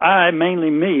I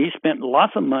mainly me, spent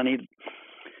lots of money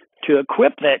to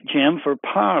equip that gym for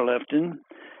powerlifting,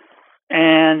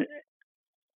 and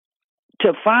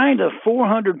to find a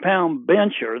 400-pound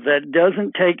bencher that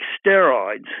doesn't take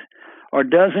steroids or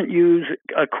doesn't use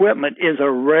equipment is a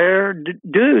rare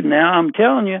dude. Now, I'm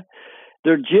telling you,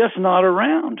 they're just not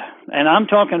around. And I'm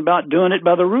talking about doing it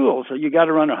by the rules. So you got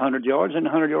to run 100 yards and a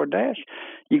 100-yard dash.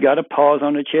 You got to pause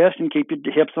on the chest and keep your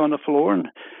hips on the floor and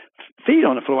feet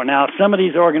on the floor. Now, some of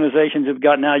these organizations have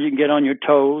got now you can get on your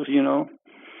toes,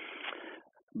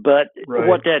 But right.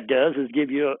 What that does is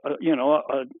give you,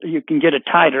 you can get a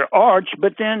tighter arch.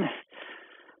 But then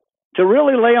to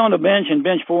really lay on the bench and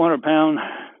bench 400 pounds,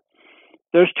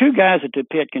 there's two guys at the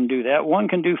Pit can do that. One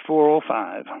can do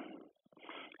 405.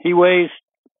 He weighs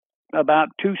about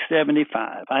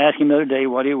 275. I asked him the other day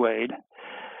what he weighed,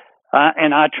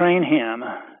 and I train him.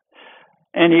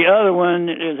 And the other one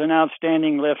is an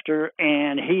outstanding lifter,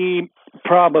 and he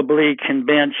probably can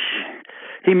bench.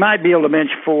 He might be able to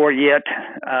bench 4 yet.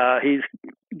 He's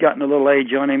gotten a little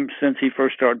age on him since he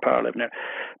first started powerlifting.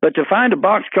 But to find a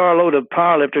boxcar load of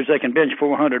powerlifters that can bench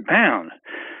 400 pounds,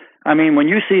 I mean, when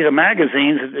you see the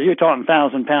magazines, you're talking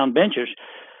 1,000-pound benchers,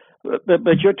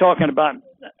 but you're talking about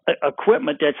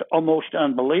equipment that's almost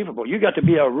unbelievable. You got to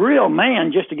be a real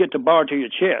man just to get the bar to your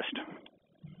chest.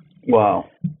 Wow.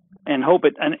 And hope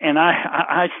it. And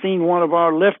I seen one of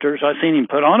our lifters. I seen him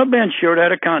put on a bench shirt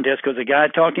at a contest because the guy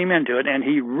talked him into it, and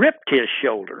he ripped his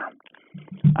shoulder.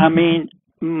 I mean,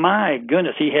 my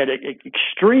goodness, he had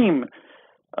extreme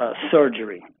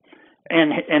surgery,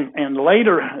 and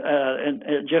later,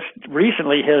 just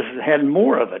recently, has had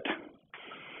more of it.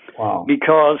 Wow.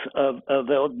 Because of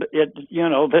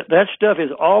that stuff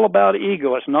is all about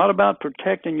ego. It's not about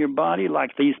protecting your body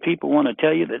like these people want to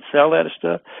tell you that sell that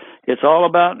stuff. It's all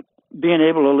about being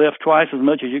able to lift twice as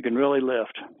much as you can really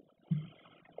lift.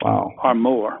 Wow. Or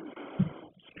more.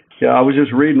 Yeah, I was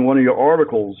just reading one of your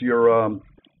articles, your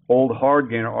old hard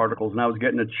gainer articles, and I was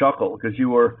getting a chuckle because you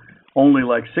were only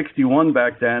like 61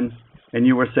 back then, and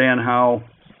you were saying how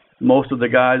most of the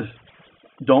guys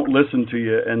don't listen to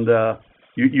you, and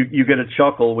you get a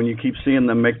chuckle when you keep seeing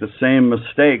them make the same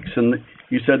mistakes. And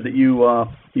you said that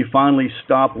you finally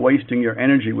stop wasting your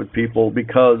energy with people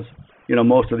because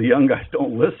most of the young guys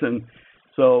don't listen.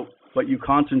 So, but you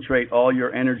concentrate all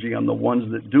your energy on the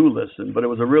ones that do listen. But it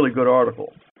was a really good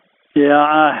article.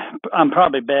 Yeah, I'm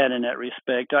probably bad in that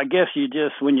respect. I guess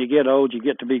when you get old, you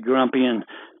get to be grumpy. And,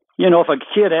 if a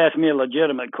kid asks me a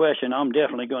legitimate question, I'm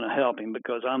definitely going to help him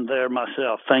because I'm there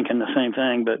myself thinking the same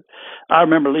thing. But I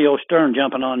remember Leo Stern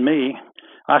jumping on me.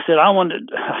 I said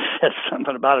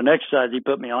something about an exercise he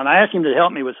put me on. I asked him to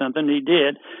help me with something. He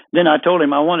did. Then I told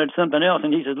him I wanted something else.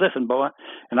 And he said, listen, boy.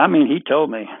 And he told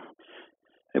me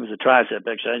it was a tricep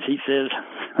exercise. He says...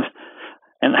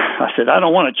 And I said, I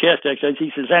don't want a chest exercise.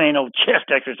 He says, that ain't no chest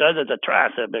exercise. It's a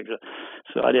tricep exercise.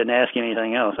 So I didn't ask him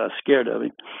anything else. I was scared of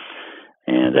him.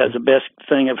 And that's the best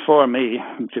thing for me,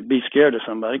 to be scared of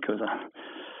somebody, because I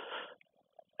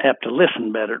have to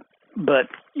listen better. But,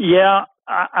 yeah,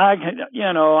 I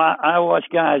watch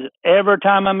guys every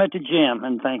time I'm at the gym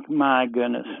and think, my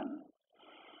goodness,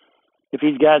 if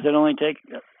these guys would only take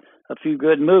a few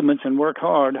good movements and work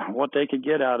hard, what they could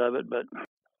get out of it. But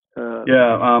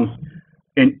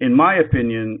In my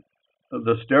opinion,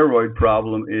 the steroid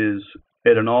problem is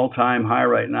at an all-time high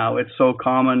right now. It's so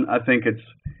common. I think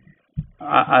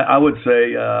I would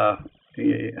say, I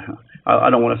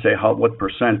don't want to say what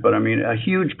percent, but a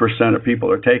huge percent of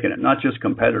people are taking it, not just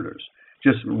competitors,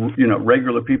 just,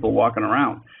 regular people walking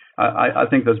around. I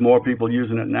think there's more people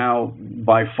using it now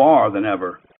by far than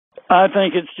ever. I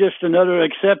think it's just another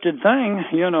accepted thing,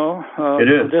 It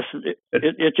is.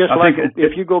 It's just like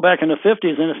if you go back in the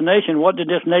 50s in this nation, what did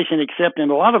this nation accept in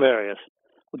a lot of areas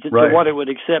to what it would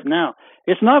accept now?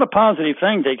 It's not a positive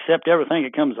thing to accept everything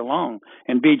that comes along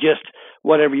and be just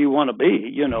whatever you want to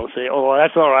be, say, oh,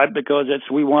 that's all right because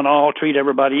we want to all treat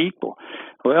everybody equal.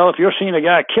 Well, if you're seeing a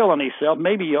guy killing himself,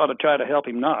 maybe you ought to try to help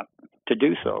him not to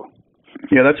do so.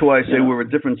 Yeah, that's why I say we're a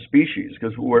different species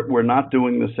because we're not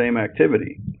doing the same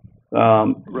activity.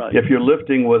 Right. If you're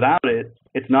lifting without it,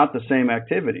 it's not the same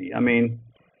activity.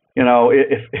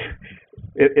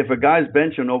 If a guy's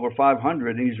benching over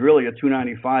 500 and he's really a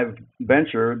 295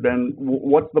 bencher, then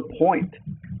what's the point?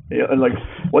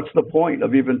 What's the point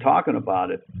of even talking about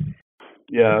it?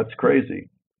 Yeah, it's crazy.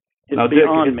 It's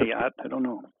beyond me. I don't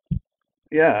know.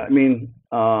 Yeah,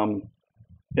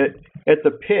 at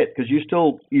the pit, because you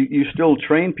still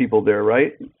train people there,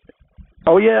 right?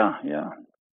 Oh yeah.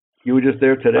 You were just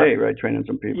there today, right, training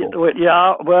some people?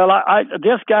 Yeah. Well,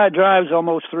 this guy drives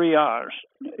almost 3 hours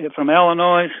from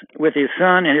Illinois with his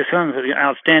son, and his son's an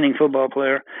outstanding football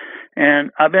player. And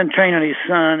I've been training his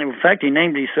son. In fact, he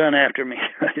named his son after me.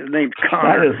 His name's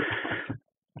Connor.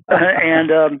 And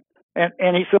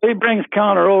he brings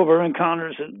Connor over, and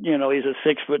Connor's he's a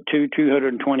 6'2",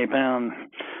 220-pound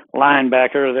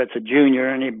linebacker that's a junior,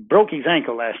 and he broke his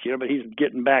ankle last year, but he's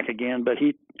getting back again. But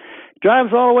he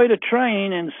drives all the way to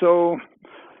train, and so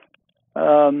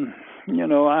I'll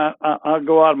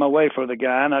go out of my way for the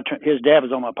guy. And his dad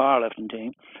was on my powerlifting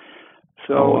team,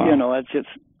 so it's just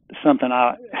something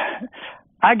I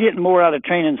get more out of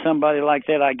training somebody like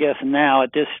that, I guess, now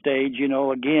at this stage.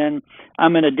 Again,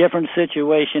 I'm in a different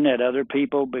situation than other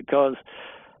people because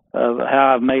of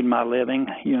how I've made my living,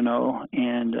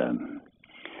 and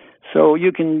so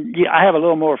I have a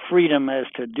little more freedom as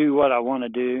to do what I want to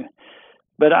do.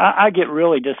 But I get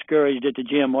really discouraged at the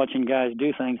gym watching guys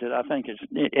do things that I think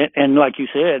and like you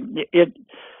said,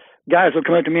 guys will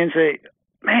come up to me and say,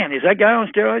 man, is that guy on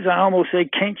steroids? I almost say,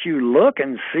 can't you look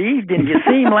and see? Didn't you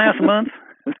see him last month?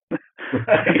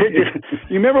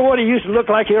 You remember what he used to look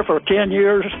like here for 10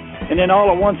 years? And then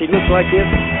all at once he looks like this?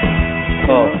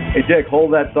 Oh, hey, Dick,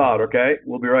 hold that thought, okay?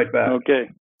 We'll be right back. Okay.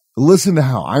 Listen to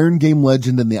how Iron Game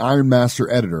legend and the Iron Master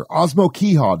editor, Osmo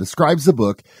Keehaw, describes the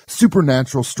book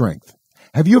Supernatural Strength.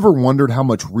 Have you ever wondered how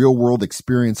much real-world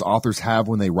experience authors have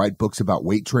when they write books about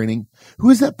weight training? Who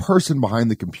is that person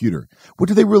behind the computer? What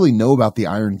do they really know about the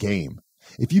Iron Game?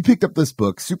 If you picked up this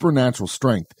book, Supernatural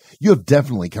Strength, you have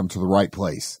definitely come to the right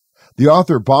place. The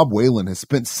author, Bob Whelan, has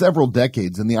spent several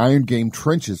decades in the Iron Game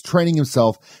trenches training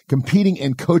himself, competing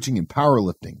and coaching in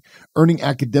powerlifting, earning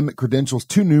academic credentials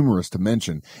too numerous to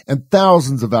mention, and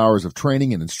thousands of hours of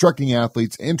training and instructing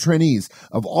athletes and trainees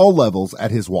of all levels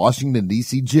at his Washington,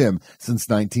 D.C. gym since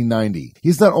 1990.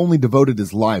 He's not only devoted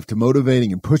his life to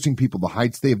motivating and pushing people to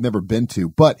heights they have never been to,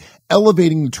 but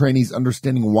elevating the trainees'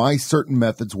 understanding why certain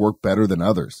methods work better than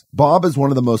others. Bob is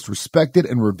one of the most respected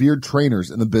and revered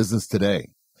trainers in the business today.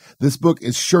 This book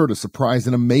is sure to surprise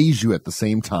and amaze you at the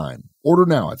same time. Order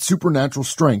now at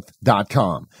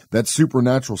supernaturalstrength.com. That's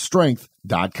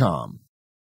supernaturalstrength.com.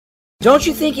 Don't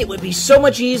you think it would be so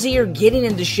much easier getting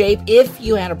into shape if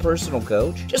you had a personal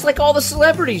coach? Just like all the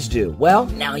celebrities do. Well,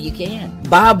 now you can.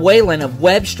 Bob Whelan of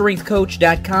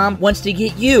webstrengthcoach.com wants to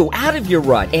get you out of your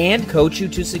rut and coach you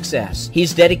to success.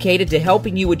 He's dedicated to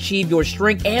helping you achieve your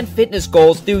strength and fitness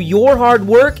goals through your hard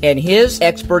work and his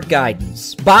expert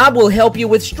guidance. Bob will help you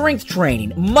with strength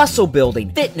training, muscle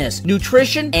building, fitness,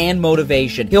 nutrition, and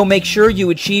motivation. He'll make sure you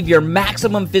achieve your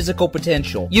maximum physical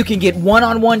potential. You can get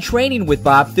one-on-one training with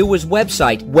Bob through his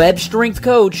website,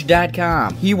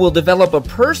 webstrengthcoach.com. He will develop a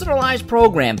personalized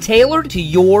program tailored to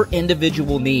your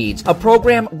individual needs, a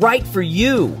program right for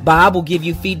you. Bob will give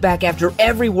you feedback after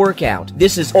every workout.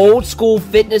 This is old school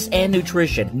fitness and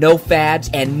nutrition, no fads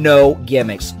and no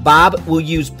gimmicks. Bob will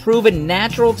use proven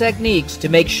natural techniques to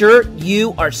make sure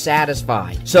you are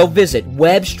satisfied. So visit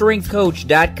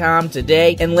webstrengthcoach.com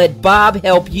today and let Bob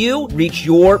help you reach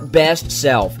your best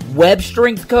self.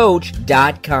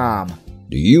 webstrengthcoach.com.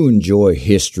 Do you enjoy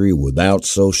history without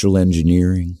social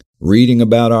engineering? Reading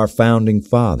about our founding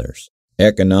fathers?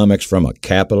 Economics from a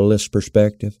capitalist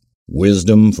perspective?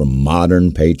 Wisdom from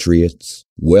modern patriots?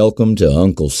 Welcome to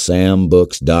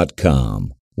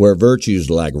UncleSamBooks.com, where virtues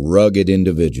like rugged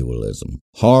individualism,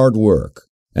 hard work,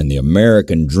 and the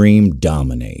American dream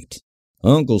dominate.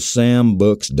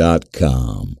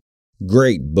 UncleSamBooks.com.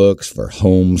 Great books for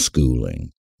homeschooling.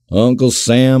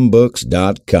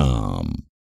 UncleSamBooks.com.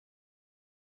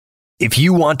 If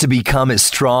you want to become as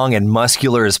strong and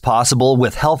muscular as possible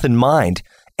with health in mind,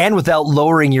 and without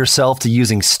lowering yourself to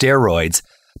using steroids,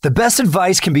 the best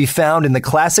advice can be found in the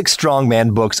classic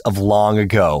strongman books of long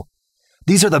ago.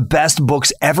 These are the best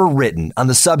books ever written on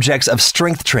the subjects of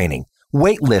strength training,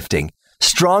 weightlifting,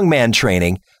 strongman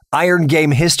training, iron game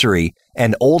history,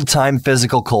 and old-time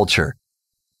physical culture.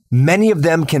 Many of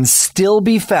them can still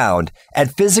be found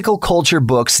at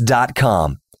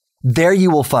physicalculturebooks.com. There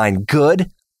you will find good,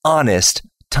 honest,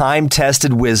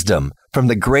 time-tested wisdom from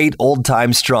the great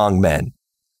old-time strongmen.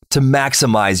 To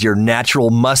maximize your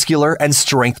natural muscular and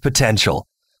strength potential,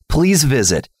 please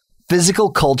visit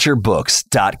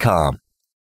physicalculturebooks.com.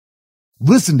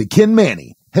 Listen to Ken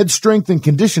Manny, head strength and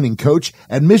conditioning coach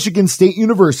at Michigan State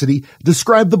University,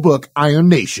 describe the book Iron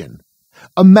Nation.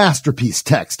 A masterpiece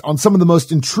text on some of the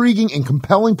most intriguing and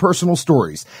compelling personal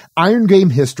stories, iron game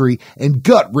history, and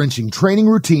gut-wrenching training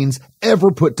routines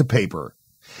ever put to paper.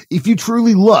 If you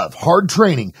truly love hard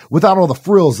training without all the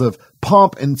frills of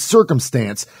pomp and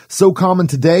circumstance so common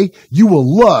today, you will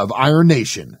love Iron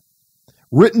Nation.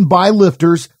 Written by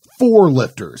lifters for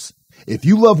lifters. If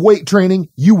you love weight training,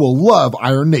 you will love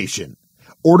Iron Nation.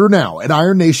 Order now at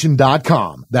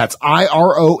ironnation.com. That's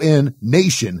IRON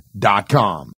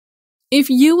Nation.com. If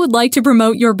you would like to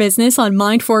promote your business on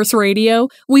MindForce Radio,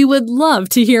 we would love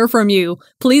to hear from you.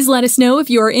 Please let us know if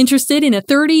you are interested in a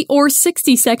 30 or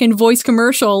 60-second voice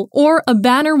commercial or a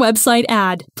banner website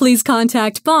ad. Please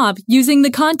contact Bob using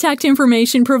the contact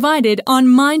information provided on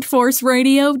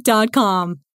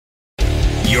mindforceradio.com.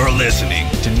 You're listening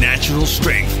to Natural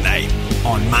Strength Night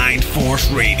on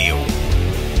MindForce Radio.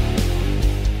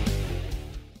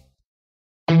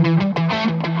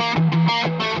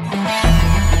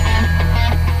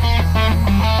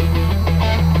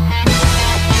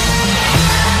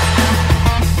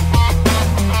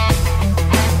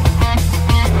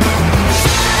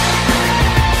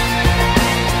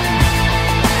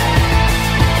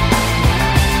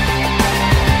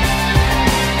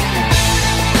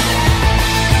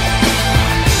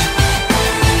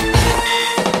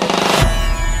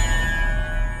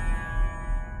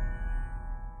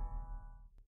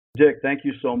 Dick, thank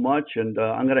you so much, and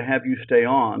I'm going to have you stay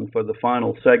on for the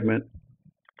final segment,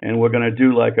 and we're going to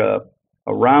do like a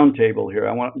round table here.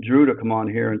 I want Drew to come on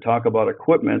here and talk about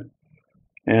equipment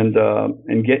and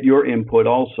get your input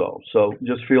also. So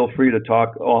just feel free to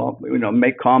talk,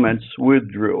 make comments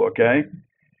with Drew, okay?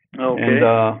 Okay.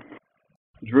 And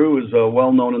Drew is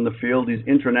well known in the field. He's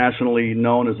internationally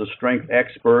known as a strength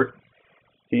expert.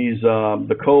 He's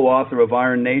the co-author of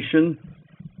Iron Nation.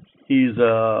 He's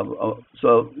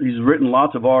written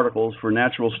lots of articles for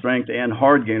Natural Strength and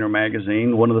Hard Gainer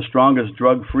magazine, one of the strongest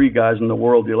drug-free guys in the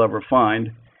world you'll ever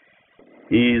find.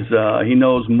 He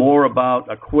knows more about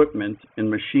equipment and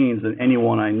machines than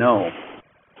anyone I know.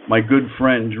 My good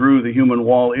friend Drew, the Human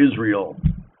Wall Israel.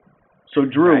 So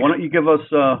Drew, why don't you give us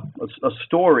a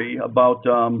story about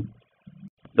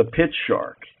the pit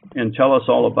shark and tell us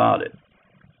all about it.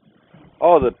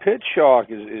 Oh, the pit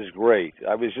shark is great.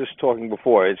 I was just talking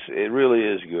before. It really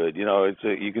is good. You know,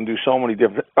 you can do so many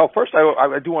different. Oh, first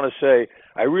I do want to say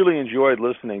I really enjoyed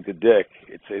listening to Dick.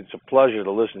 It's a pleasure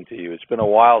to listen to you. It's been a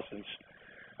while since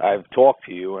I've talked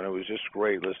to you, and it was just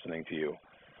great listening to you.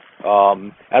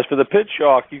 As for the Pit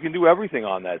Shark, you can do everything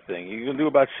on that thing. You can do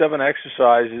about 7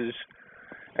 exercises,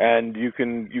 and you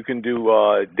can do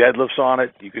deadlifts on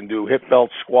it. You can do hip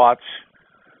belt squats.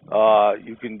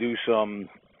 You can do some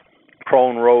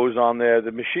prone rows on there.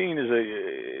 The machine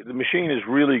is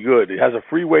really good. It has a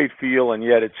free weight feel, and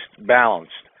yet it's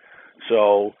balanced.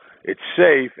 So it's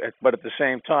safe, but at the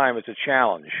same time, it's a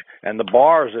challenge. And the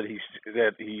bars that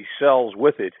he sells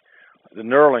with it, the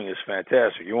knurling is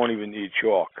fantastic. You won't even need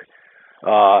chalk.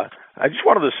 I just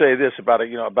wanted to say this about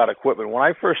equipment. When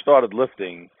I first started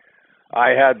lifting, I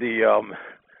had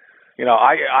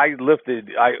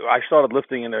I started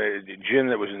lifting in a gym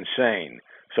that was insane.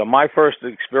 So my first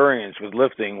experience with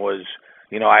lifting was,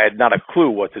 I had not a clue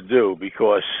what to do,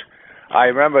 because I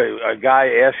remember a guy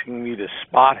asking me to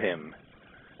spot him.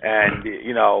 And,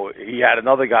 he had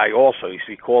another guy also.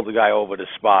 He called the guy over to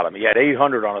spot him. He had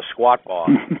 800 on a squat bar.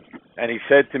 And he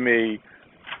said to me,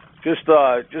 just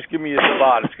give me a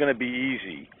spot. It's going to be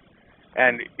easy.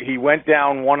 And he went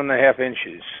down 1.5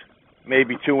 inches,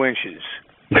 maybe 2 inches,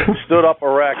 stood up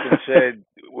erect and said,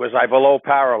 was I below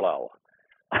parallel?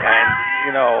 And,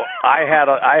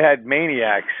 I had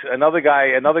maniacs. Another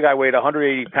guy weighed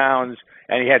 180 pounds,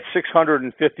 and he had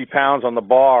 650 pounds on the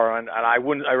bar, and I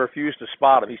refused to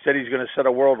spot him. He said he's going to set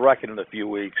a world record in a few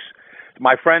weeks.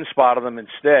 My friend spotted him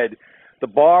instead. The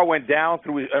bar went down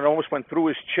and almost went through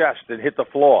his chest and hit the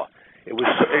floor. It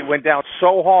went down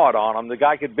so hard on him, the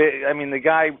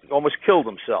guy almost killed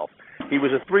himself. He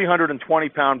was a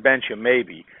 320-pound bencher,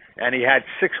 maybe, and he had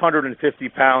 650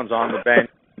 pounds on the bench.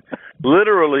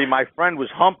 Literally, my friend was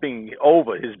humping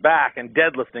over his back and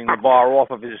deadlifting the bar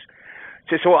off of his.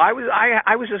 So I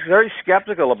was just very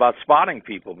skeptical about spotting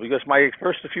people, because my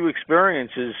first few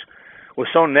experiences were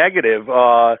so negative.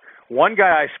 One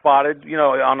guy I spotted,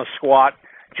 on a squat,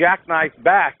 jackknifed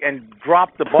back and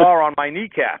dropped the bar on my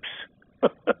kneecaps.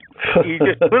 He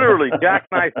just literally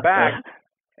jackknifed back,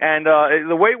 and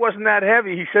the weight wasn't that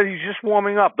heavy. He said he's just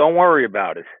warming up. Don't worry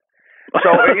about it. So,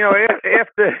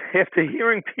 after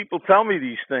hearing people tell me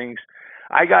these things,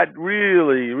 I got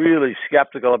really, really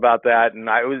skeptical about that, and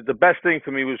the best thing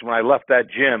for me was when I left that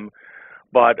gym.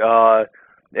 But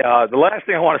the last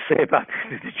thing I want to say about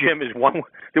the gym is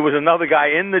there was another guy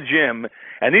in the gym,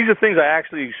 and these are things I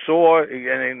actually saw,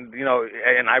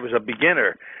 and I was a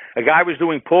beginner. A guy was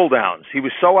doing pull downs. He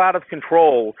was so out of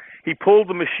control, he pulled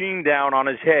the machine down on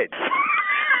his head,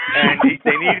 and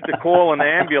they needed to call an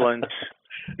ambulance.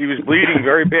 He was bleeding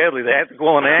very badly. They had to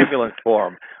call an ambulance for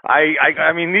him.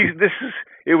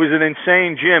 It was an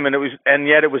insane gym, and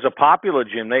yet it was a popular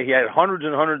gym. He had hundreds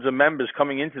and hundreds of members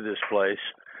coming into this place.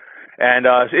 And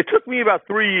it took me about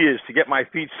 3 years to get my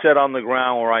feet set on the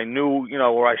ground where I knew,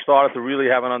 where I started to really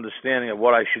have an understanding of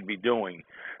what I should be doing.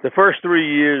 The first 3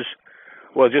 years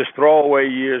were just throwaway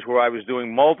years where I was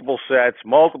doing multiple sets,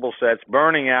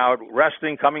 burning out,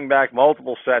 resting, coming back,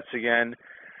 multiple sets again.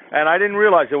 And I didn't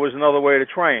realize there was another way to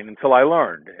train until I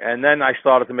learned. And then I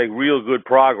started to make real good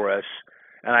progress,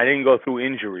 and I didn't go through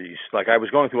injuries. Like, I was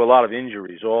going through a lot of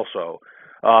injuries also.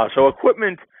 So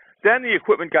equipment... Then the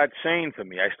equipment got sane for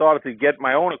me. I started to get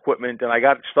my own equipment, and I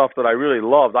got stuff that I really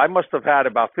loved. I must have had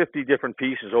about 50 different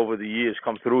pieces over the years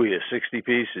come through here, 60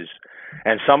 pieces.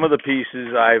 And some of the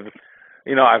pieces I've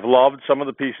loved. Some of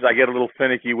the pieces I get a little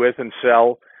finicky with and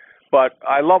sell. But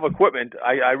I love equipment.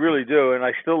 I really do, and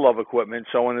I still love equipment.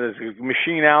 So when there's a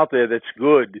machine out there that's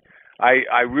good,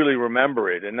 I really remember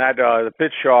it. And that the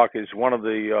Pit Shark is one of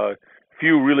the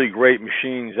few really great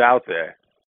machines out there.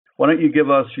 Why don't you give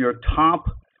us your top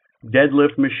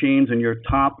deadlift machines and your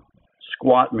top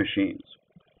squat machines?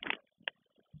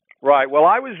 Right. Well,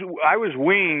 I was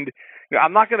weaned.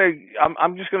 I'm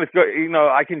just gonna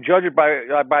I can judge it by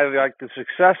like the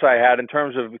success I had in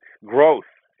terms of growth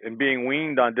and being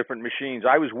weaned on different machines.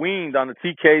 I was weaned on the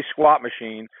TK squat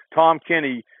machine. Tom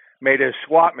Kinney made a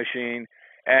squat machine,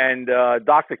 and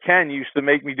Dr. Ken used to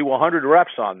make me do 100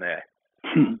 reps on there.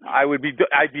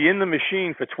 I'd be in the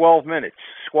machine for 12 minutes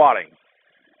squatting.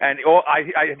 And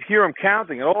I'd hear him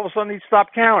counting, and all of a sudden he'd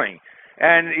stop counting.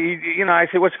 And I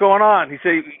say, "What's going on?" He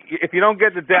say, "If you don't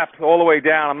get the depth all the way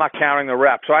down, I'm not counting the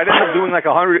reps." So I'd end up doing like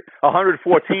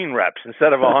 114 reps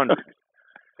instead of 100.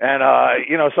 And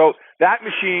so that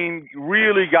machine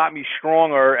really got me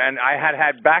stronger. And I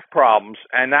had back problems,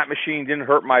 and that machine didn't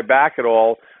hurt my back at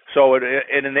all. So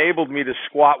it enabled me to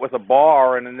squat with a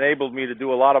bar, and enabled me to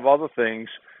do a lot of other things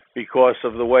because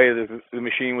of the way the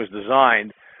machine was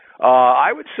designed.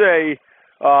 I would say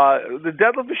the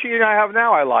deadlift machine I have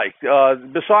now I like.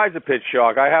 Besides the Pit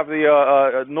Shark, I have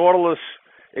the Nautilus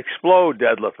Explode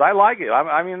deadlift. I like it.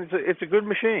 I mean, it's a good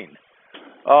machine.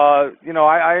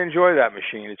 I enjoy that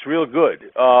machine. It's real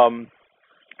good.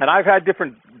 And I've had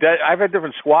different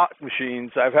squat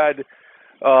machines. I've had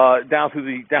down through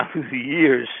the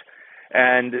years,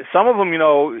 and some of them,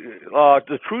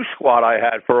 the True Squat I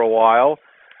had for a while,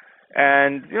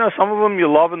 and some of them you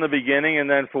love in the beginning, and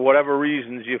then for whatever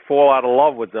reasons you fall out of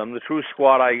love with them. The True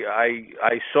Squat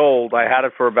I sold. I had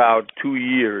it for about 2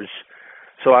 years,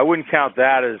 so I wouldn't count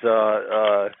that as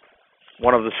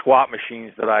one of the squat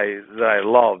machines that I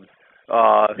loved.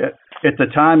 At the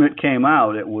time it came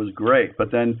out, it was great,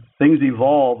 but then things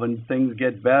evolve and things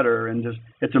get better, and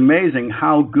it's amazing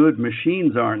how good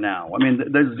machines are now. I mean,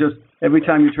 there's just every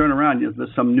time you turn around,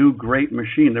 there's some new great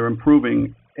machine. They're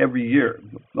improving every year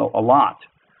a lot.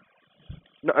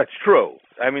 No, it's true.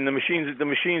 I mean, the machines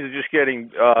are just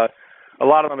getting a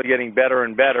lot of them are getting better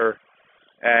and better,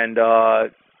 and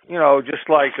just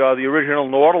like the original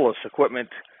Nautilus equipment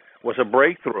was a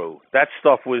breakthrough. That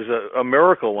stuff was a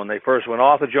miracle when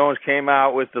Arthur Jones came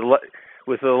out with a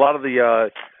lot of the.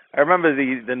 I remember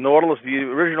the Nautilus, the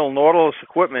original Nautilus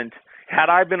equipment. Had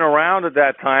I been around at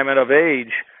that time and of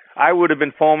age, I would have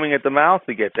been foaming at the mouth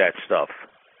to get that stuff.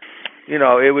 It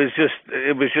was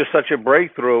just such a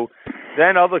breakthrough.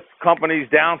 Then other companies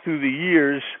down through the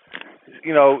years,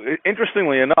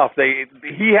 interestingly enough,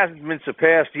 he hasn't been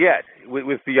surpassed yet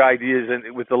with the ideas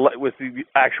and with the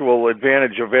actual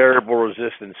advantage of variable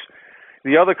resistance.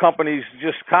 The other companies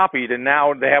just copied, and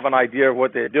now they have an idea of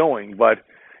what they're doing. But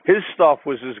his stuff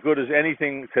was as good as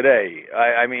anything today.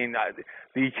 I mean,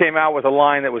 he came out with a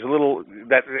line that was a little.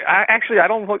 I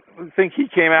don't think he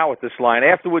came out with this line.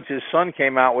 Afterwards, his son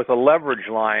came out with a leverage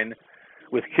line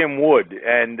with Kim Wood,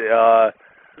 and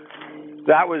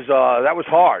that was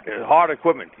hard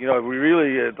equipment.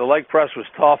 The leg press was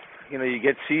tough. You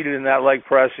get seated in that leg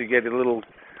press, you get a little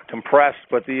compressed,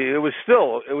 but it was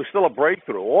still a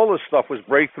breakthrough. All this stuff was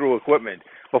breakthrough equipment.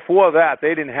 Before that, they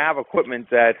didn't have equipment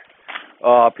that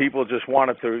people just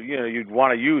wanted to, you'd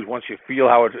want to use once you feel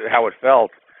how it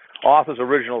felt. Arthur's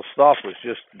original stuff was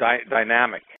just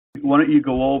dynamic. Why don't you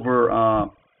go over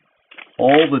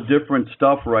all the different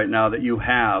stuff right now that you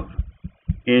have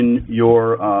in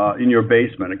your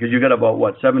basement? Because you got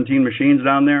about 17 machines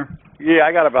down there? Yeah,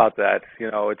 I got about that.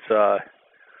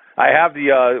 I have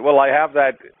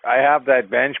that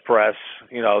bench press,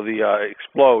 the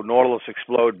Nautilus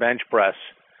Explode bench press,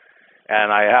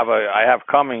 and I have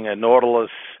coming a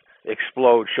Nautilus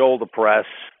Explode shoulder press,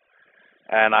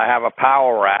 and I have a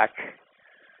power rack.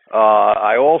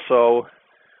 I also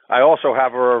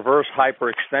have a reverse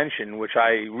hyperextension, which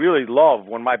I really love.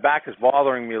 When my back is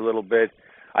bothering me a little bit,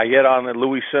 I get on the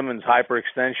Louis Simmons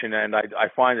hyperextension, and I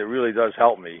find it really does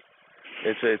help me.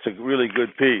 It's a really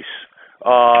good piece.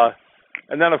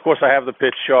 And then of course I have the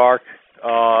Pitch Shark,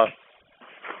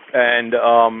 and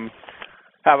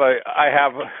I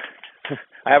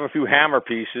have a few hammer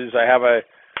pieces. I have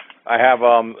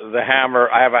the hammer.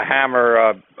 I have a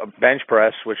hammer bench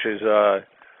press, which is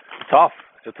tough.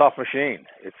 It's a tough machine.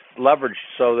 It's leveraged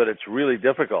so that it's really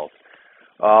difficult.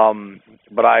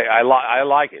 But I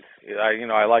like it.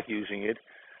 I like using it,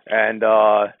 and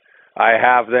I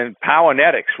have then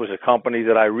Powernetics was a company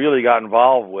that I really got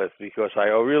involved with because I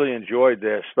really enjoyed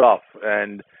their stuff,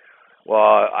 and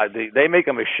they make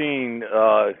a machine,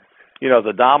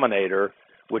 the Dominator,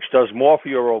 which does more for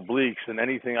your obliques than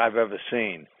anything I've ever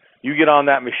seen. You get on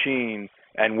that machine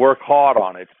and work hard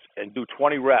on it and do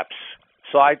 20 reps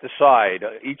side to side.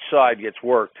 Each side gets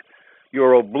worked.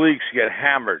 Your obliques get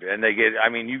hammered, and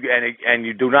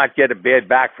you do not get a bad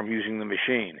back from using the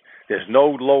machine. There's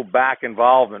no low back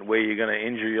involvement where you're going to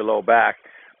injure your low back,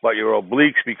 but your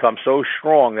obliques become so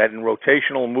strong that in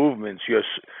rotational movements, you're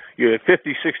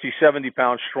 50, 60, 70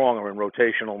 pounds stronger in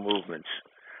rotational movements.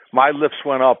 My lifts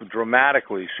went up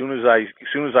dramatically as soon as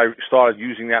I started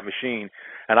using that machine,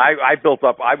 and I built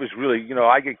up. I was really,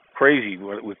 I get crazy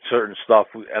with certain stuff,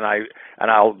 and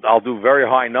I'll do very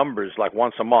high numbers like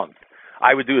once a month.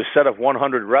 I would do a set of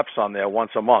 100 reps on there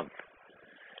once a month,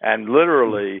 and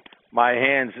literally my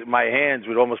hands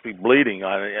would almost be bleeding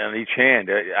on each hand.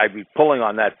 I'd be pulling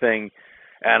on that thing,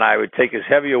 and I would take as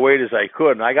heavy a weight as I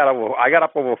could, and I got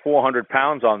up over 400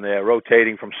 pounds on there,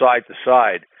 rotating from side to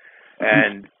side,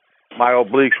 and my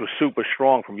obliques were super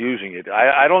strong from using it.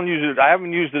 I don't use it. I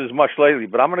haven't used it as much lately,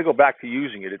 but I'm going to go back to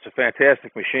using it. It's a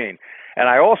fantastic machine, and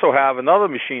I also have another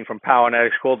machine from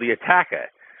Powernetics called the Attacker.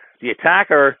 The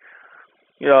Attacker.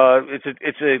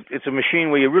 It's a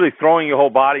machine where you're really throwing your whole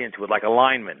body into it like a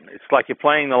lineman. It's like you're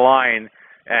playing the line,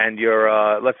 and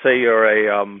you're let's say you're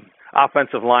a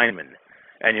offensive lineman,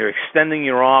 and you're extending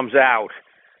your arms out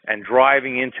and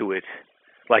driving into it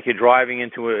like you're driving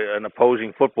into an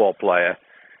opposing football player.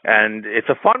 And it's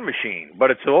a fun machine, but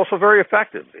it's also very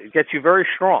effective. It gets you very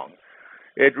strong.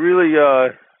 It really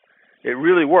it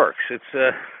really works.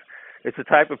 It's a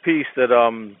type of piece that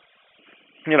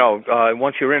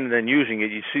once you're in and then using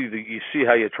it, you see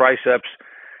how your triceps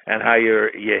and how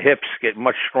your hips get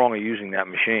much stronger using that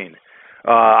machine.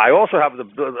 I also have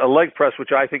a leg press,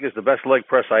 which I think is the best leg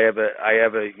press I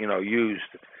ever used,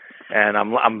 and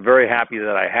I'm very happy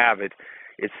that I have it.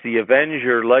 It's the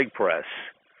Avenger leg press,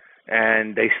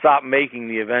 and they stopped making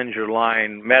the Avenger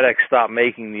line. Medex stopped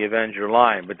making the Avenger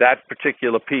line, but that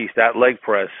particular piece, that leg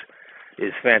press,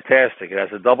 is fantastic. It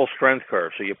has a double strength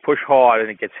curve, so you push hard and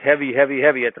it gets heavy, heavy,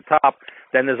 heavy at the top.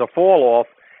 Then there's a fall off,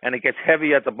 and it gets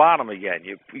heavy at the bottom again.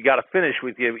 You got to finish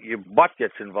with your butt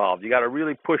gets involved. You got to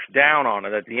really push down on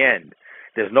it at the end.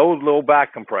 There's no low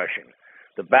back compression.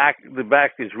 The back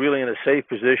is really in a safe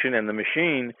position, and the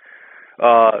machine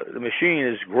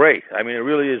is great. I mean, it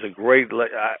really is a great.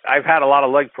 I've had a lot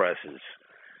of leg presses.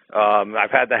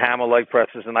 I've had the hammer leg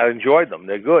presses, and I enjoyed them.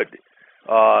 They're good.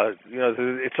 So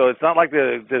it's not like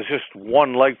there's just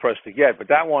one leg press to get, but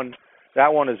that one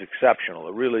is exceptional.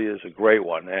 It really is a great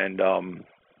one. And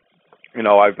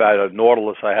I've had a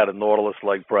Nautilus. I had a Nautilus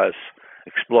leg press,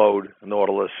 Explode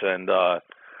Nautilus, and I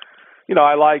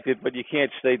liked it, but you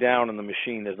can't stay down in the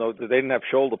machine. They didn't have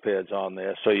shoulder pads on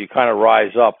there, so you kind of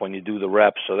rise up when you do the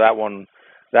reps. So that one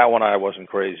I wasn't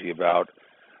crazy about.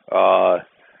 But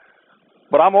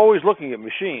I'm always looking at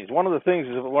machines. One of the things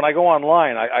is when I go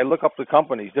online, I look up the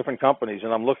companies, different companies,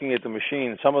 and I'm looking at the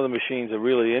machines. Some of the machines are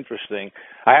really interesting.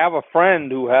 I have a friend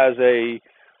who has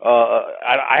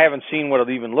I haven't seen what it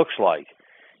even looks like.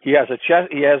 He has a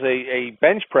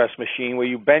bench press machine where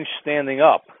you bench standing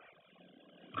up,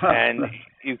 and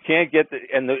you can't get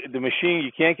the machine.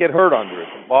 You can't get hurt under it.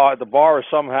 The bar is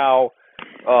somehow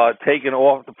taken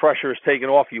off. The pressure is taken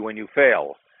off you when you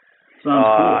fail. Sounds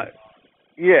cool.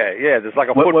 Yeah. There's like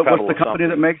a foot pedal. What's the company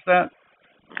that makes that?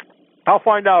 I'll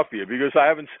find out for you because I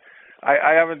haven't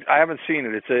seen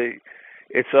it.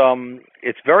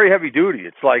 It's very heavy duty.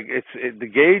 It's like the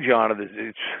gauge on it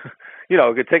is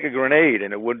it could take a grenade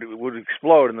and it would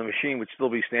explode and the machine would still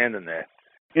be standing there.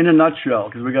 In a nutshell,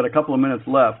 because we got a couple of minutes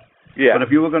left. Yeah. But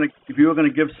if you were going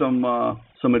to give some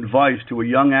advice to a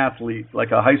young athlete,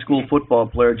 like a high school football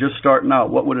player just starting out,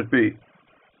 what would it be?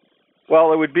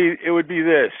 Well, it would be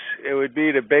this. It would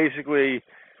be to basically,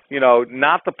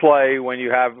 not to play when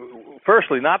you have.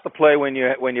 Firstly, not to play when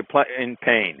you're in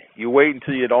pain. You wait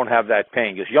until you don't have that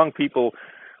pain, because young people,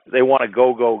 they want to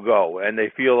go, and they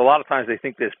feel a lot of times they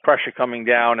think there's pressure coming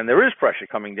down, and there is pressure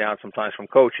coming down sometimes from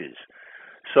coaches.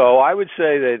 So I would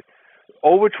say that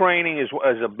overtraining is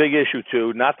a big issue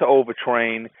too. Not to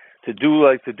overtrain, to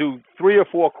do 3 or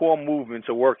 4 core movements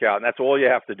a workout, and that's all you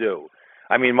have to do.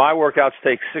 I mean, my workouts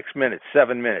take 6 minutes,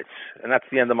 7 minutes, and that's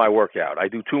the end of my workout. I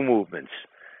do 2 movements,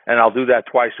 and I'll do that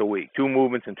twice a week, 2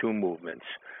 movements and 2 movements.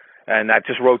 And that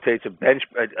just rotates a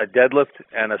deadlift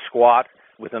and a squat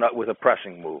with a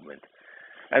pressing movement.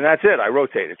 And that's it, I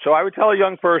rotate it. So I would tell a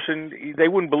young person, they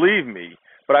wouldn't believe me,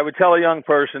 but I would tell a young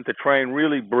person to train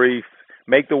really brief,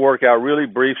 make the workout really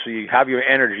brief so you have your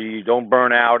energy, you don't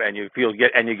burn out, and you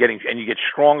get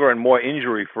stronger and more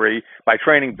injury free. By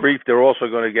training brief, they're also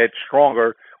going to get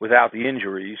stronger without the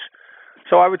injuries.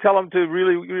 So I would tell them to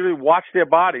really, really watch their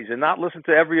bodies and not listen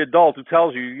to every adult who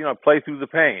tells you, play through the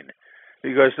pain,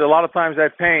 because a lot of times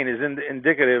that pain is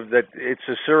indicative that it's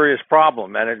a serious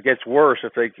problem, and it gets worse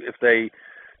if they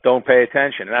don't pay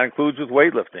attention. And that includes with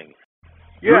weightlifting.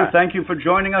 Yeah. Drew, thank you for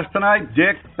joining us tonight.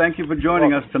 Dick, thank you for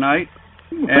joining us tonight.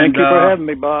 Thank you for having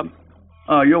me, Bob.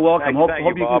 You're welcome. Hope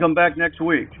you can come back next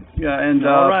week. Yeah, and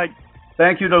all right.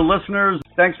 Thank you to the listeners.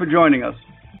 Thanks for joining us.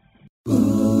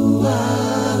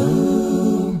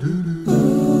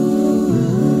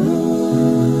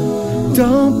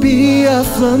 Don't be a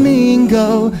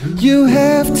flamingo. You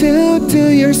have to do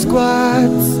your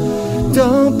squats.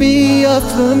 Don't be a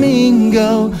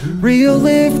flamingo. Real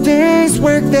lifters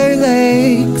work their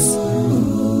legs.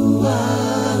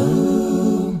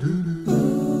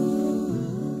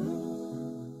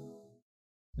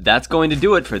 That's going to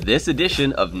do it for this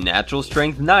edition of Natural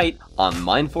Strength Night on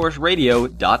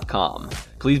mindforceradio.com.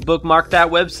 Please bookmark that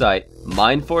website,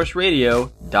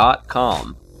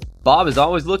 mindforceradio.com. Bob is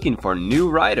always looking for new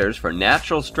writers for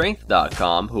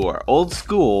naturalstrength.com who are old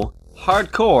school,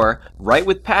 hardcore, write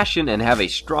with passion, and have a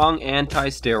strong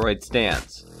anti-steroid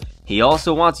stance. He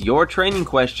also wants your training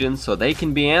questions so they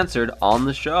can be answered on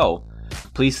the show.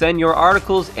 Please send your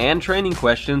articles and training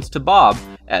questions to Bob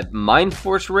at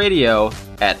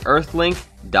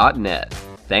mindforceradio@earthlink.net.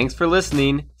 Thanks for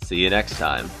listening. See you next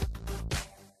time.